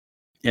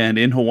 And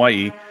in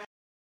Hawaii,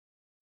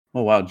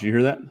 oh wow, did you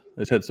hear that?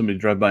 I just had somebody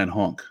drive by and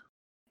honk.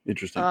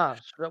 Interesting. So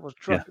that was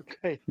truck. Yeah.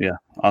 Okay. Yeah,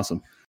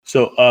 awesome.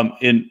 So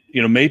in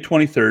May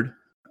 23rd,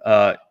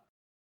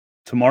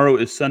 tomorrow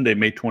is Sunday,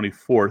 May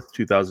 24th,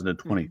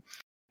 2020. Mm-hmm.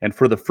 And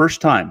for the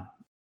first time,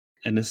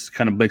 and this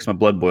kind of makes my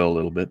blood boil a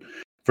little bit,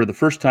 for the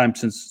first time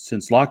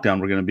since lockdown,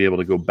 we're going to be able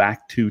to go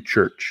back to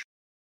church.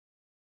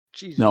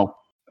 Jesus. No.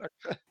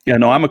 Yeah,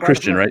 no, I'm a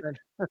Christian, right?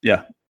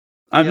 Yeah.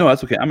 No,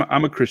 that's okay.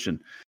 I'm a Christian.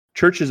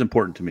 Church is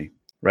important to me,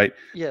 right?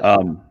 Yeah.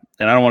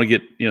 And I don't want to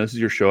get, this is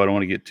your show. I don't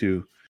want to get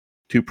too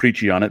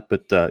preachy on it,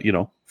 but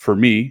for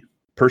me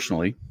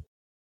personally,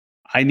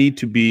 I need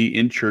to be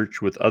in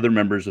church with other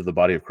members of the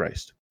body of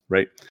Christ,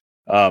 right?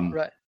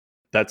 Right.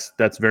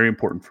 That's very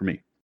important for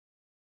me.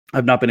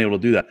 I've not been able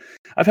to do that.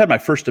 I've had my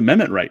First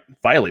Amendment right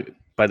violated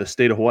by the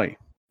state of Hawaii,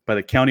 by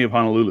the county of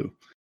Honolulu.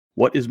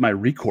 What is my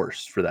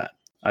recourse for that?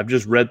 I've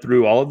just read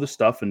through all of the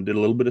stuff and did a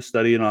little bit of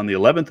studying on the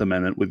 11th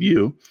Amendment with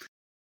you,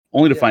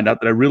 only to find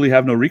out that I really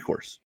have no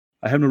recourse.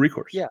 I have no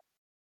recourse. Yeah.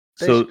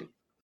 Basically.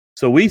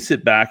 So we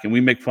sit back and we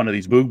make fun of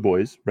these boog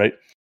boys, right?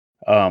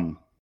 I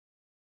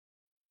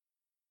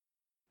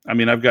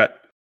mean, I've got,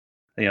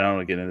 I don't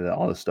want to get into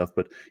all this stuff,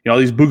 but all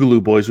these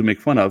boogaloo boys we make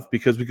fun of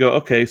because we go,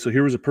 okay, so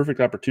here was a perfect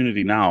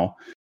opportunity now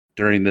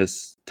during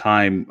this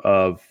time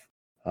of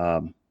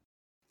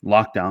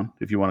lockdown,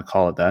 if you want to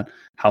call it that,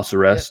 house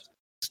arrest,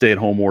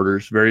 stay-at-home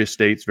orders. Various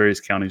states, various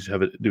counties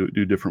have it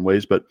do different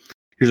ways, but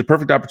here's a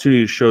perfect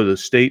opportunity to show the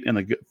state and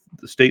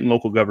the state and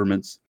local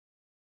governments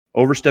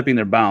overstepping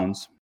their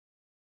bounds,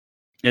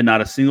 and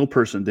not a single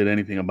person did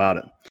anything about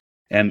it.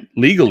 And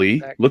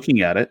legally,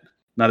 looking at it,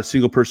 not a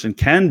single person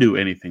can do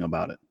anything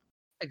about it.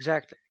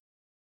 Exactly.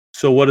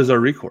 So what is our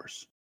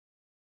recourse?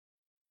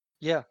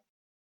 Yeah.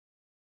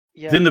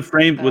 Within the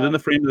frame of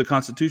the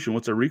Constitution,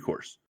 what's our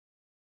recourse?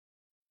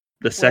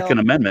 The Second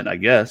Amendment, I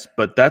guess,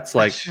 but that's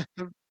like,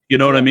 you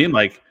know what I mean?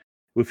 Like,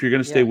 if you're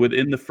going to stay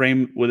within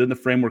the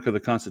framework of the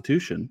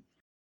Constitution,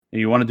 and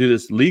you want to do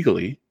this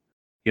legally,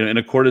 in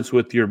accordance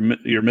with your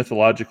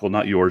mythological,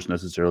 not yours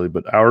necessarily,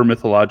 but our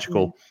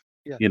mythological,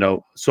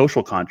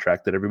 social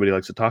contract that everybody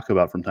likes to talk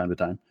about from time to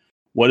time.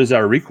 What is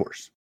our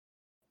recourse?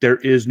 There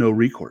is no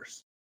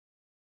recourse.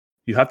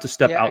 You have to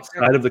step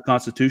outside of the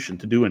Constitution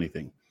to do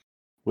anything,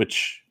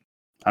 which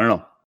I don't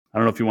know. I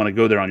don't know if you want to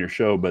go there on your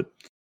show, but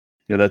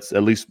that's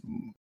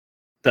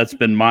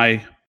been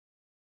my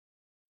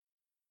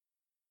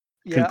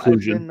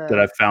conclusion that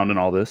I've found in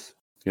all this.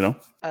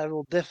 I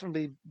will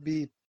definitely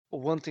be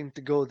wanting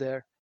to go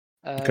there.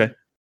 Okay.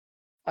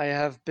 I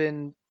have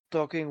been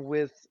talking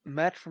with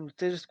Matt from the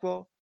Thesis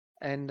Squad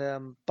and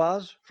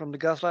Paz from the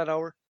Gaslight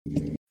Hour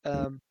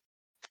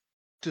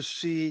to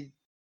see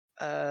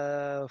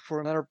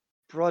for another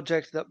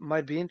project that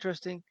might be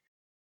interesting,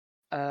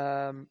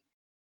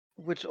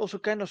 which also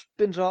kind of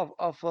spins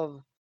off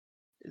of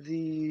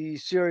the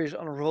series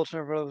on revolts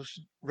and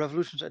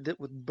revolutions I did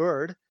with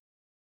Bird.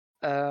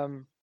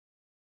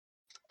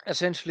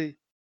 Essentially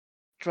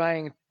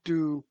trying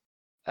to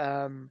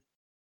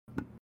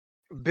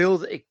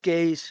build a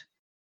case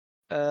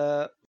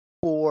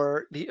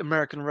for the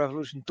American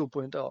Revolution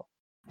 2.0.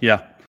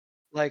 Yeah.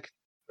 Like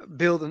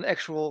build an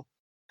actual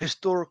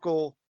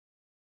historical,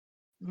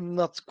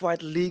 not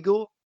quite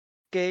legal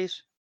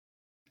case.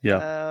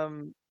 Yeah.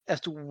 As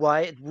to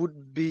why it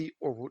would be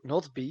or would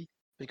not be,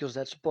 because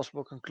that's a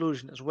possible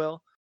conclusion as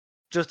well,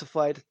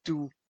 justified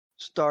to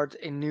start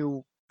a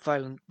new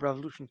violent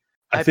revolution.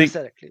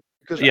 Hypothetically.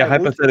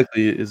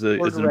 Hypothetically is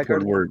an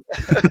important word.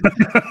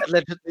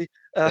 Allegedly,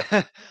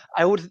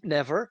 I would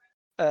never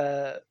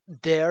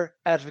dare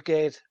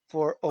advocate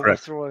for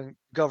overthrowing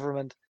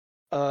government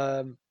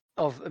of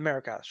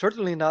America.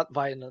 Certainly not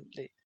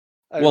violently.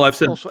 Well, I've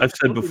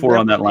said before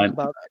on that line.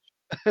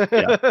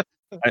 Yeah,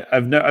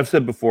 I've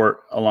said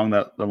before along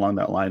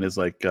that line is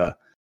like,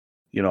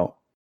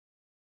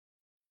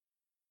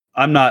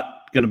 I'm not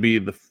going to be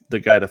the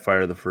guy to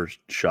fire the first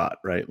shot,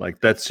 right? Like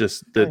that's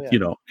just that,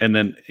 and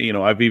then,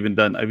 I've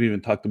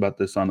even talked about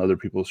this on other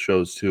people's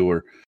shows too,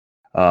 or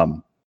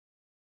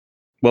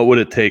what would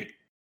it take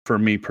for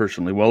me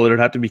personally? Well, it'd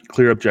have to be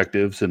clear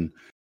objectives and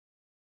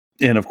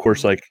of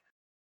course, like,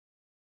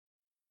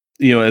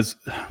 and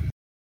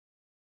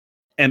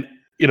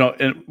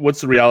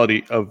what's the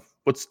reality of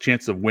what's the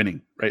chance of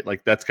winning, right?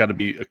 Like that's got to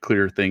be a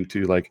clear thing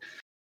too. Like,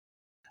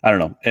 I don't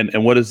know.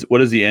 And what is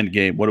the end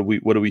game? What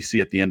do we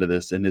see at the end of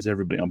this? And is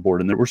everybody on board?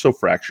 And we're so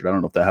fractured. I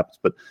don't know if that happens,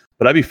 but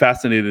I'd be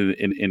fascinated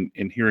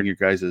in hearing your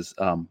guys'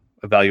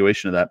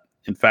 evaluation of that.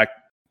 In fact,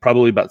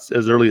 probably about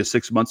as early as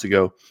 6 months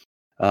ago,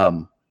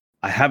 I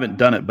haven't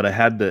done it, but I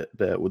had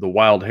with the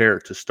wild hair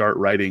to start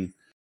writing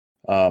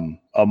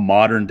a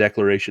modern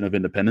Declaration of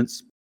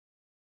Independence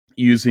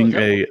using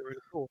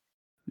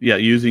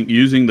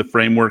using the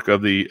framework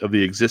of the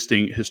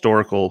existing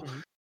historical,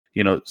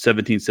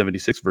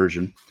 1776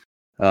 version.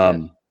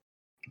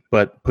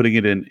 But putting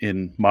it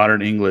in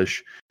modern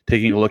English,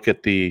 taking a look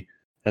at the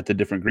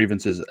different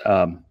grievances,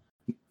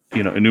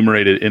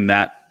 enumerated in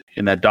that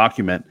in that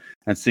document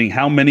and seeing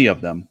how many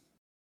of them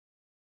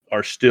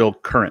are still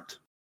current,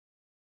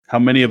 how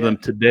many of them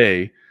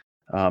today,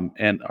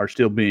 and are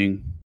still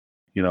being,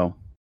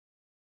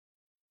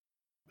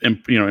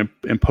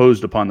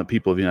 imposed upon the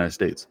people of the United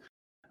States.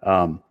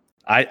 I've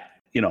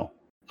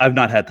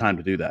not had time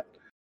to do that,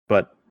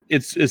 but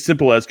it's as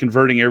simple as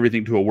converting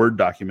everything to a Word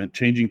document,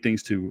 changing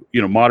things to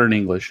modern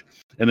English,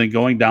 and then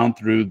going down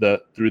through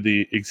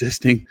the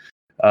existing,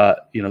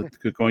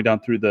 going down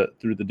through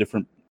the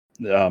different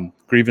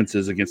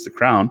grievances against the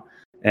crown,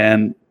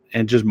 and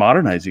just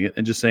modernizing it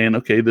and just saying,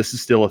 okay, this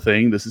is still a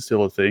thing, this is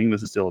still a thing,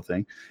 this is still a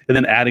thing, and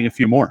then adding a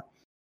few more,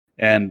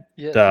 and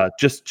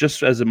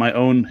just as my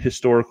own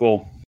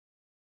historical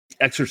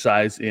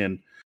exercise in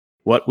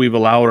what we've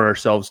allowed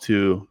ourselves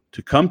to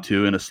come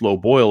to in a slow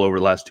boil over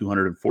the last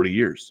 240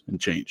 years and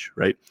change,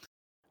 right?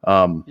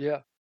 I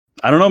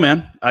don't know,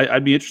 man.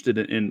 I'd be interested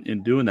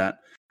in doing that.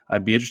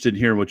 I'd be interested in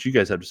hearing what you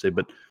guys have to say,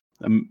 but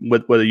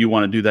whether you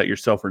want to do that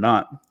yourself or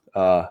not,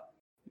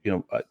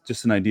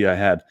 just an idea I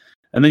had.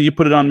 And then you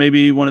put it on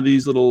maybe one of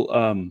these little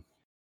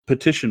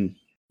petition,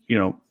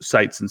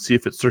 sites, and see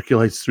if it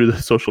circulates through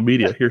the social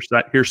media. Here,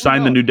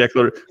 sign the new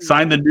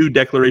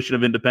Declaration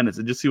of Independence,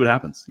 and just see what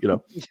happens. Yeah,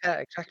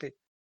 exactly.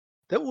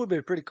 That would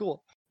be pretty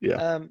cool.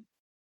 Yeah.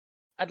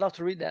 I'd love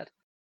to read that.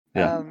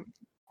 Yeah.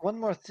 One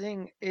more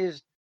thing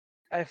is,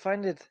 I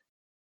find it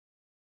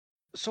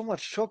somewhat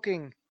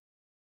shocking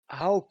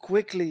how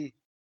quickly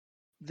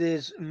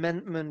this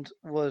amendment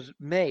was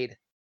made.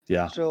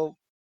 Yeah. So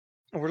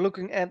we're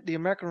looking at the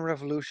American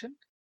Revolution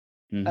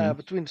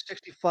between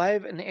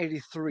 65 and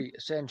 83,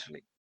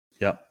 essentially.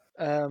 Yeah.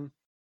 And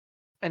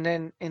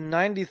then in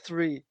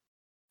 93,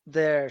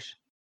 there's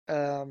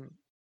the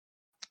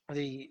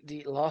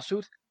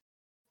lawsuit,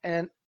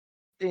 and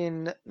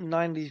in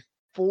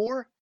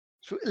 94,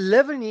 so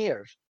 11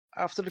 years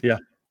after the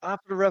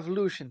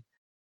revolution,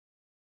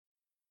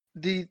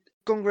 the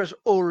Congress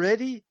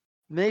already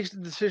makes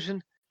the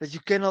decision that you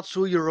cannot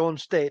sue your own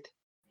state.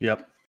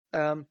 Yep.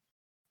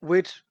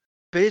 Which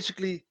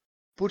basically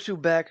puts you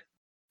back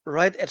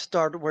right at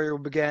start where you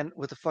began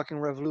with the fucking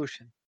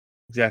revolution.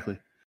 Exactly.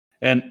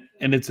 And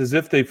it's as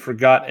if they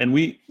forgot, and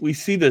we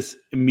see this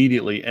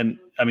immediately. And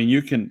I mean,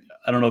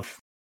 I don't know if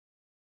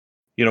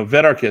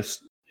Vedarkis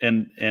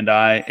and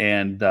I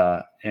and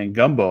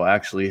Gumbo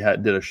actually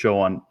did a show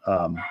on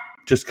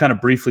just kind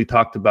of briefly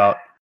talked about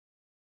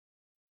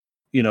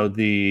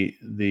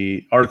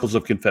the Articles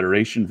of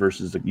Confederation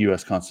versus the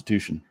U.S.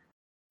 Constitution.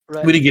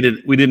 Right.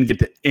 We didn't get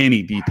to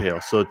any detail,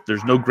 so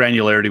there's no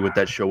granularity with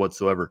that show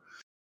whatsoever.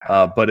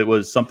 But it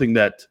was something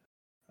that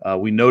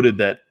we noted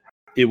that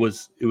it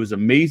was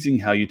amazing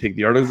how you take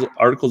the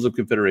Articles of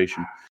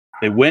Confederation.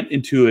 They went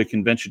into a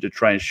convention to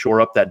try and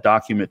shore up that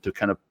document to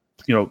kind of,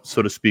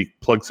 so to speak,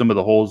 plug some of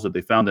the holes that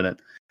they found in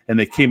it. And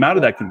they came out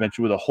of that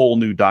convention with a whole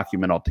new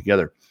document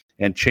altogether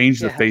and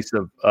changed the face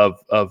of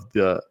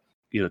the,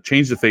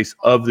 changed the face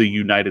of the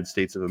United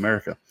States of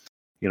America,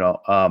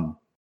 and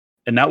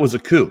that was a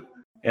coup.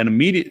 And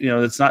immediately,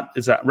 it's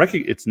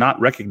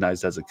not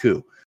recognized as a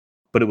coup,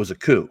 but it was a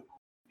coup.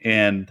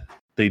 And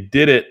they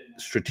did it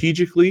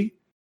strategically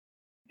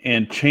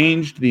and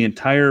changed the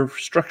entire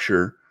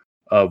structure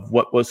of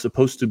what was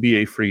supposed to be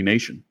a free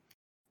nation.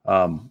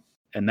 And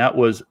that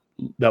was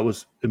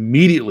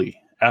immediately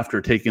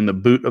after taking the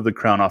boot of the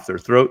crown off their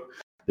throat.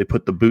 They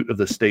put the boot of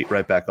the state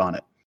right back on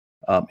it,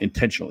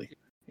 intentionally.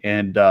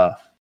 And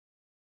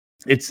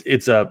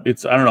it's I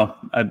don't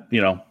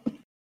know,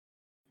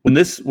 when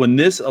this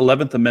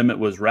 11th Amendment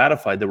was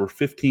ratified, there were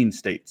 15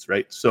 states,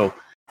 right? So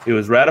it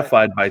was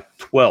ratified by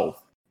 12.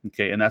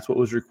 Okay, and that's what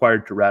was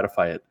required to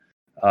ratify it.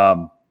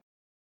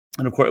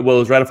 And of course, it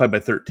was ratified by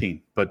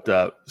 13, but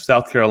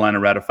South Carolina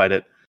ratified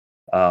it,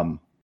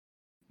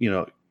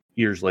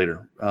 years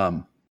later.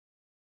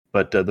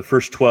 But the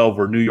first 12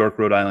 were New York,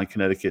 Rhode Island,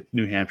 Connecticut,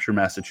 New Hampshire,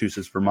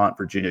 Massachusetts, Vermont,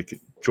 Virginia,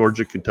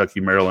 Georgia, Kentucky,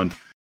 Maryland,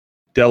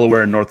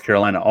 Delaware, and North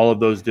Carolina. All of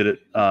those did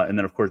it. And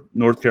then, of course,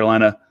 North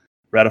Carolina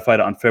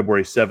ratified it on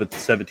February 7th,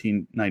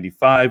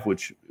 1795,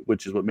 which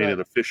is what made it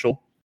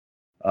official.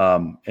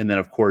 And then,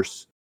 of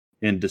course,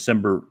 in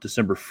December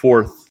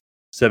 4th,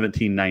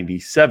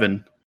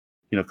 1797,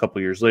 a couple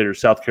of years later,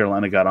 South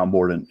Carolina got on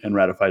board and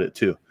ratified it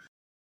too.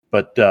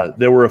 But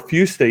there were a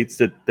few states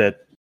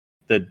that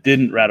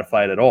didn't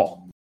ratify it at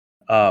all.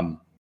 Let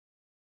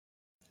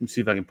me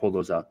see if I can pull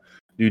those out.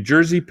 New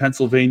Jersey,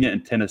 Pennsylvania,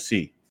 and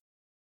Tennessee.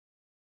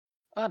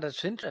 Oh,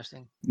 that's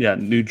interesting. Yeah,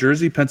 New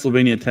Jersey,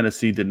 Pennsylvania, and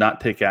Tennessee did not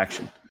take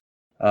action.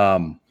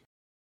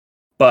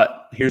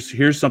 But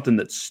here's something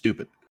that's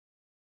stupid.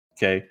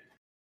 Okay,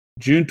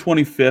 June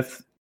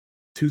 25th,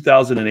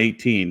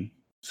 2018.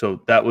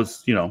 So that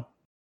was,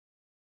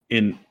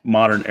 in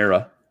modern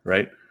era,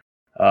 right?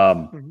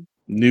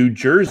 New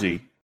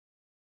Jersey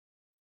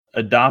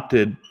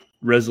adopted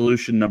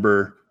resolution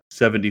number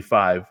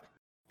 75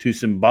 to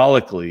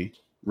symbolically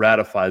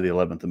ratify the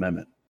 11th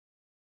Amendment.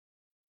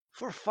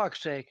 For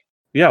fuck's sake.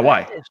 Yeah,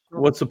 why?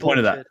 What's the point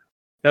of that?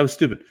 That was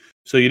stupid.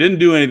 So you didn't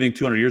do anything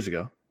 200 years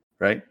ago,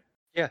 right?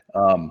 Yeah.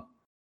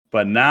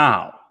 But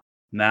now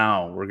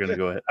Now we're going to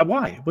go ahead.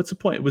 Why? What's the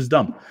point? It was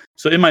dumb.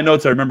 So in my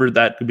notes, I remember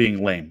that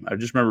being lame. I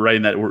just remember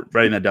writing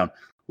that down.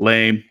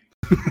 Lame.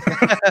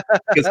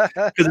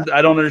 Because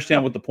I don't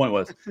understand what the point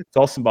was. It's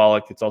all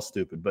symbolic. It's all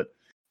stupid. But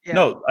I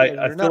feel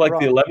like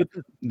wrong.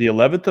 the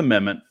 11th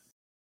Amendment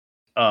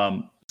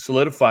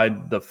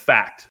solidified the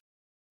fact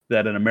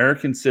that an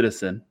American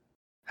citizen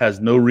has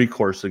no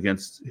recourse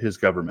against his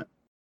government,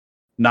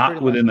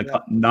 not within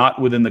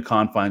the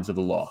confines of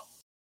the law.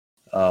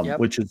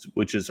 Which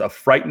is a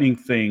frightening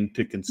thing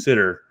to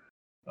consider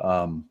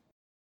when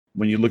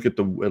you look at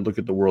the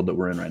world that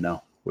we're in right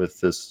now with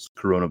this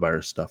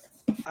coronavirus stuff.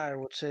 I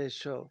would say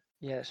so.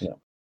 Yes.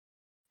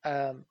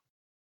 Yeah.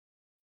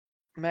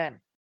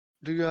 Man,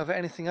 do you have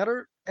anything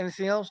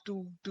else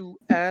to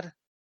add?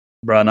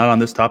 Bro, not on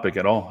this topic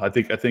at all. I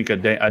think I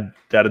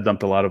data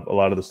dumped a lot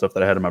of the stuff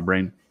that I had in my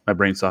brain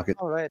socket.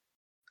 All right.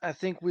 I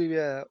think we've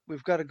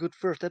got a good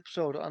first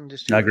episode on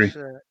this series. I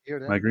agree. Here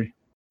then. I agree.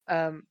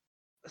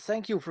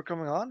 Thank you for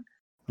coming on.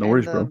 No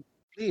worries, bro.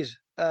 Please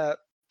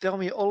tell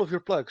me all of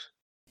your plugs.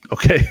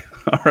 Okay.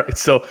 All right.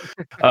 So,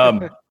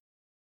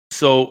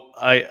 so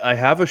I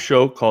have a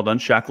show called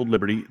Unshackled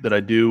Liberty that I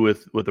do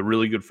with a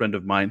really good friend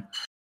of mine,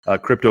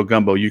 Crypto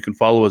Gumbo. You can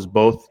follow us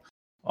both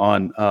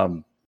on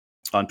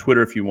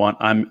Twitter if you want.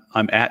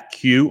 I'm at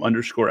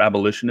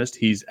Q_abolitionist.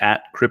 He's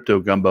at Crypto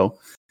Gumbo,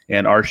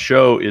 and our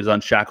show is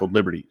Unshackled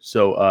Liberty.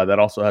 So that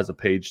also has a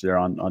page there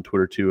on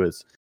Twitter too,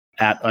 is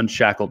at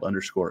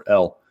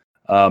Unshackled_L.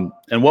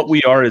 And what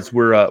we are is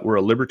we're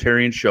a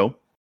libertarian show.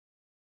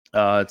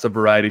 It's a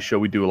variety show.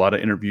 We do a lot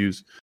of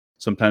interviews.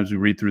 Sometimes we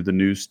read through the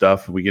news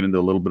stuff. We get into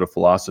a little bit of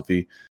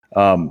philosophy.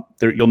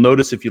 You'll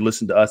notice if you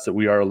listen to us that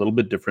we are a little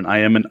bit different. I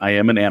am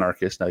an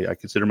anarchist. I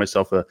consider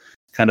myself a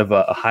kind of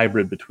a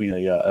hybrid between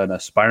an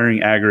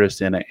aspiring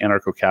agorist and an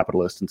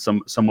anarcho-capitalist. In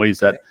some ways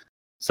that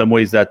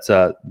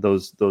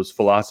those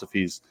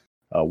philosophies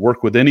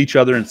work within each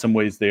other. In some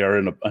ways, they are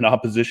in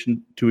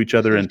opposition to each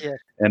other,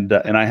 and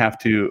I have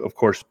to, of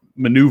course,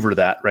 maneuver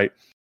that, right?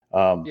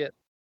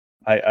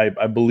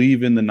 I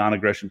believe in the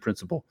non-aggression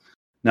principle.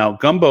 Now,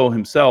 Gumbo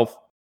himself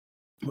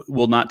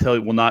will not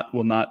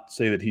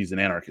say that he's an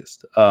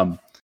anarchist.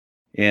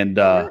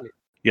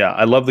 Yeah,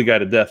 I love the guy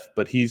to death,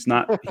 but he's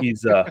not.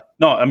 He's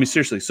no, I mean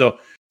seriously. So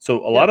a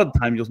lot of the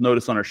time, you'll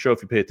notice on our show,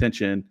 if you pay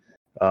attention,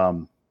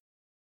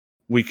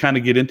 we kind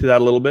of get into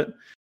that a little bit.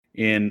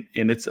 And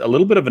it's a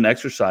little bit of an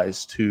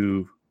exercise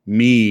to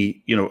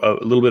me, a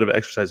little bit of an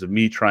exercise of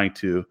me trying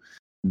to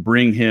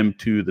bring him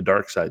to the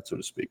dark side, so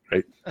to speak,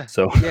 right?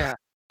 So yeah,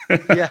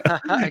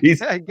 I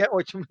get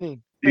what you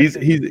mean. he's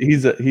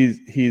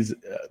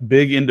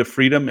big into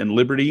freedom and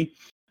liberty.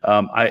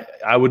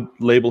 I would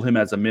label him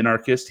as a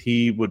minarchist.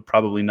 He would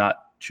probably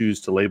not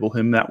choose to label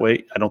him that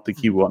way. I don't think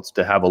he wants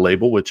to have a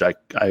label, which I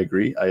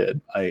agree. I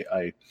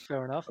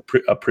fair enough.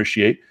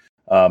 Appreciate.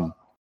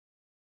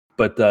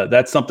 But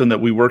that's something that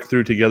we work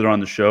through together on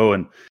the show,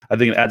 and I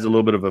think it adds a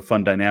little bit of a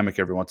fun dynamic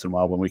every once in a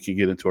while when we can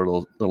get into our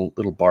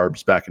little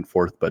barbs back and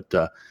forth. But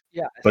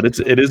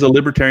it is a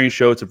libertarian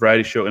show. It's a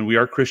variety show, and we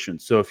are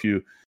Christians. So if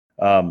you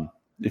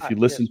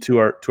listen to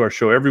our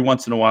show every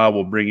once in a while,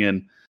 we'll bring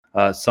in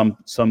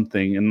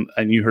something,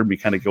 and you heard me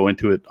kind of go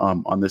into it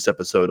on this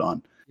episode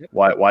on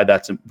why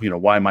that's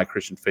why my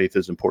Christian faith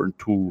is important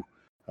to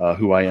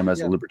who I am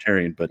as a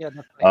libertarian. But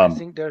I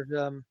think there's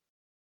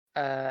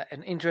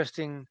an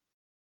interesting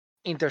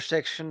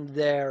intersection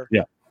there.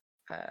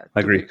 I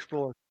agree. Be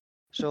explored.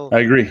 So I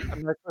agree.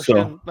 I'm not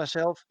Christian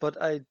myself, but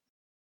I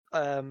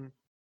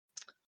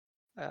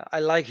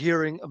like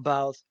hearing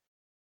about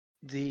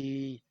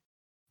the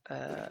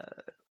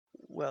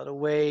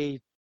way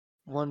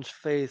one's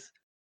faith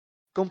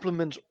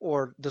complements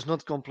or does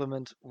not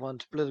complement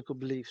one's political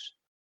beliefs.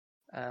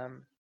 I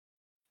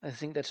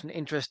think that's an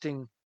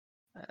interesting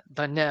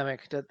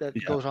dynamic that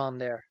goes on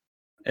there.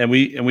 And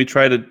we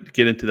try to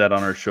get into that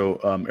on our show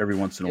every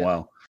once in a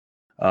while.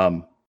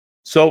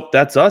 So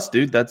that's us,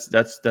 dude.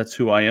 That's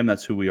who I am.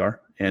 That's who we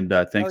are. And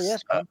thanks. Oh,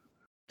 yes,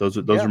 those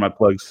are my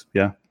plugs.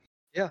 Yeah.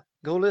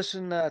 Go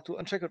listen to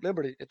Unshackled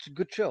Liberty. It's a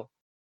good show.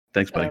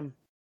 Thanks, buddy.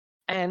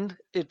 And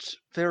it's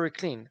very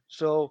clean.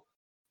 So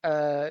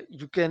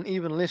you can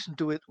even listen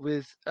to it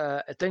with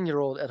a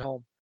 10-year-old at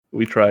home.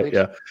 We try.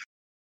 Yeah.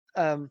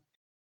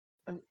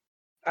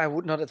 I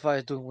would not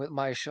advise doing with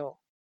my show.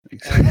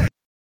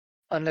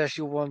 Unless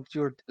you want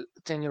your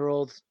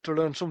 10-year-old to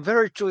learn some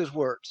very choice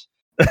words.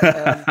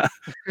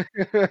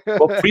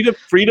 Well,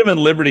 freedom and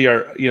liberty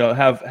are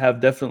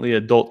have definitely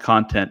adult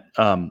content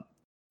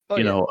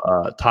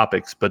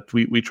topics, but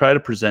we try to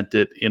present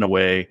it in a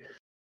way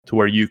to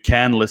where you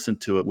can listen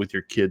to it with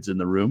your kids in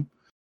the room.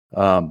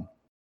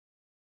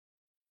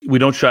 We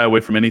don't shy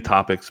away from any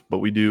topics, but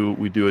we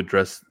do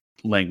address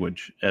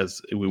language, as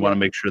we want to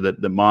make sure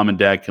that the mom and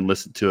dad can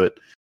listen to it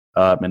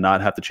and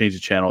not have to change the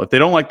channel. If they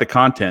don't like the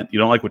content, you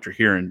don't like what you're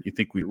hearing, you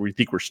think we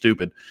think we're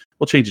stupid,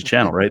 we'll change the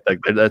channel, right? Like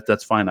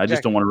that's fine. I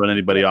just don't want to run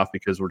anybody off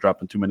because we're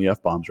dropping too many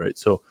F-bombs, right?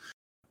 So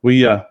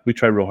we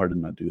try real hard to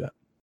not do that.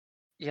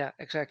 Yeah,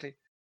 exactly.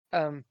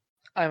 I'm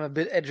a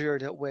bit edgier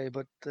that way,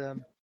 but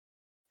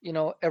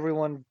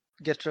everyone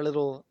gets a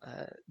little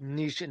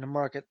niche in the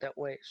market that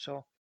way.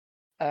 So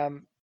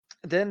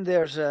then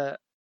there's I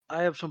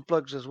have some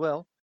plugs as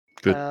well.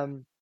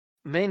 Good.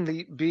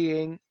 Mainly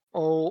being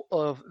all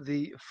of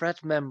the Fred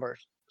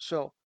members.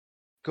 So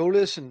go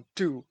listen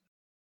to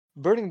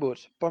Burning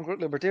Boots, Punk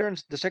Rock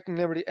Libertarians, The Second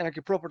Liberty,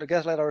 Anarchy Proper, The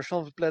Gaslight Hour,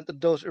 Sean Plant, The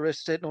Dose,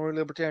 Erased State, No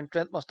Libertarian,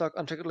 Trent Must Talk,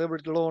 Unchecked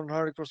Liberty, The Law and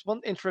Hardy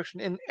Correspondent, Instruction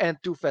in, and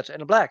Two Fats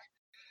and a Black.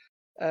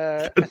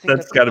 I think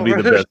that's got to be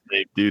the best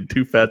name, dude.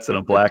 Two Fats and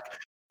a Black.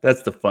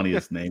 That's the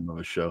funniest name of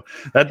a show.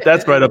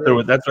 That's right up there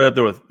with. That's right up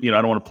there with. I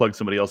don't want to plug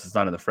somebody else that's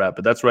not in the frat,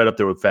 but that's right up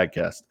there with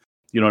Fatcast.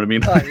 You know what I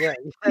mean? Oh, yeah.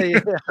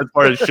 As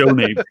far as show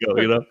names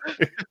go,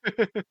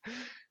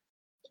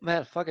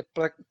 Man, fuck it.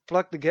 Plug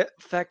the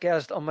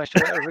Fatcast on my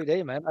show every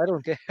day, man. I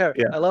don't care.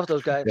 Yeah. I love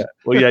those guys. Yeah.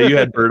 Well, yeah, you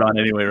had Bird on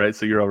anyway, right?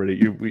 So you're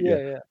already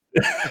yeah.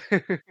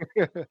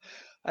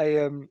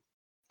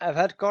 I've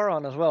had Carr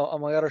on as well on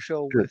my other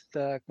show with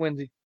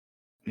Quincy.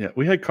 Yeah,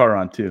 we had Carr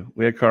on too.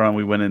 We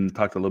went in and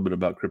talked a little bit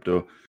about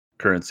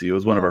cryptocurrency. It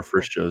was one of our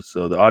first shows,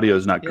 so the audio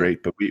is not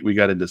great, but we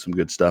got into some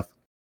good stuff.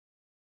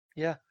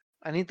 Yeah,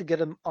 I need to get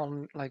him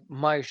on like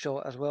my show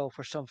as well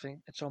for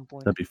something at some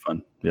point. That'd be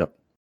fun. Yep.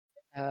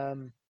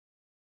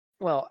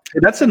 Well, hey,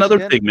 that's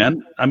another thing,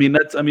 man. I mean,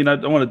 that's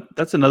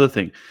another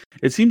thing.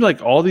 It seems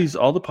like all the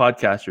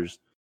podcasters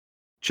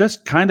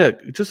just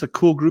a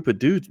cool group of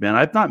dudes, man.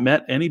 I've not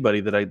met anybody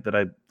that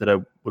I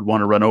would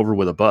want to run over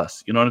with a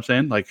bus. You know what I'm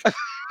saying? Like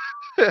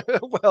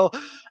well,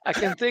 I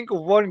can think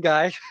of one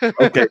guy.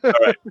 Okay, all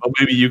right. Well,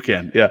 maybe you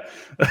can. Yeah.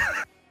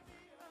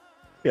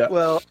 Yeah.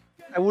 Well,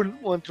 I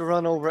wouldn't want to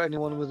run over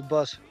anyone with a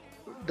bus.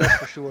 That's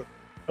for sure.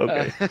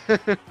 Okay.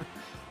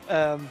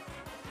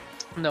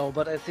 No,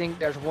 but I think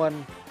there's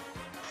one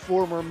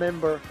former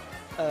member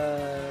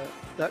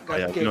that got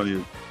kicked. You don't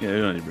need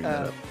to bring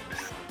that up.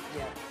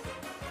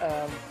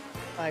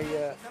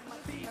 Yeah.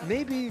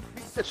 Maybe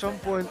at some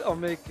point I'll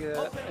make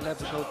an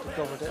episode to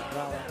cover that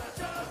drama,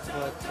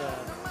 but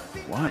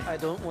why? I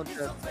don't want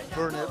to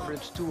burn that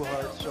bridge too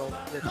hard, so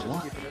let's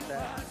just keep it at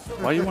that.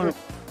 Why you want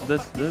to?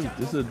 This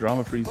is a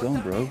drama-free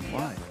zone, bro.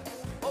 Why?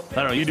 I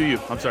don't know. You do you.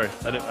 I'm sorry.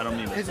 I don't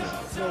mean that. It's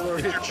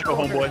your show,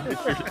 homeboy.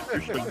 It's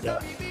your show.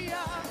 Yeah.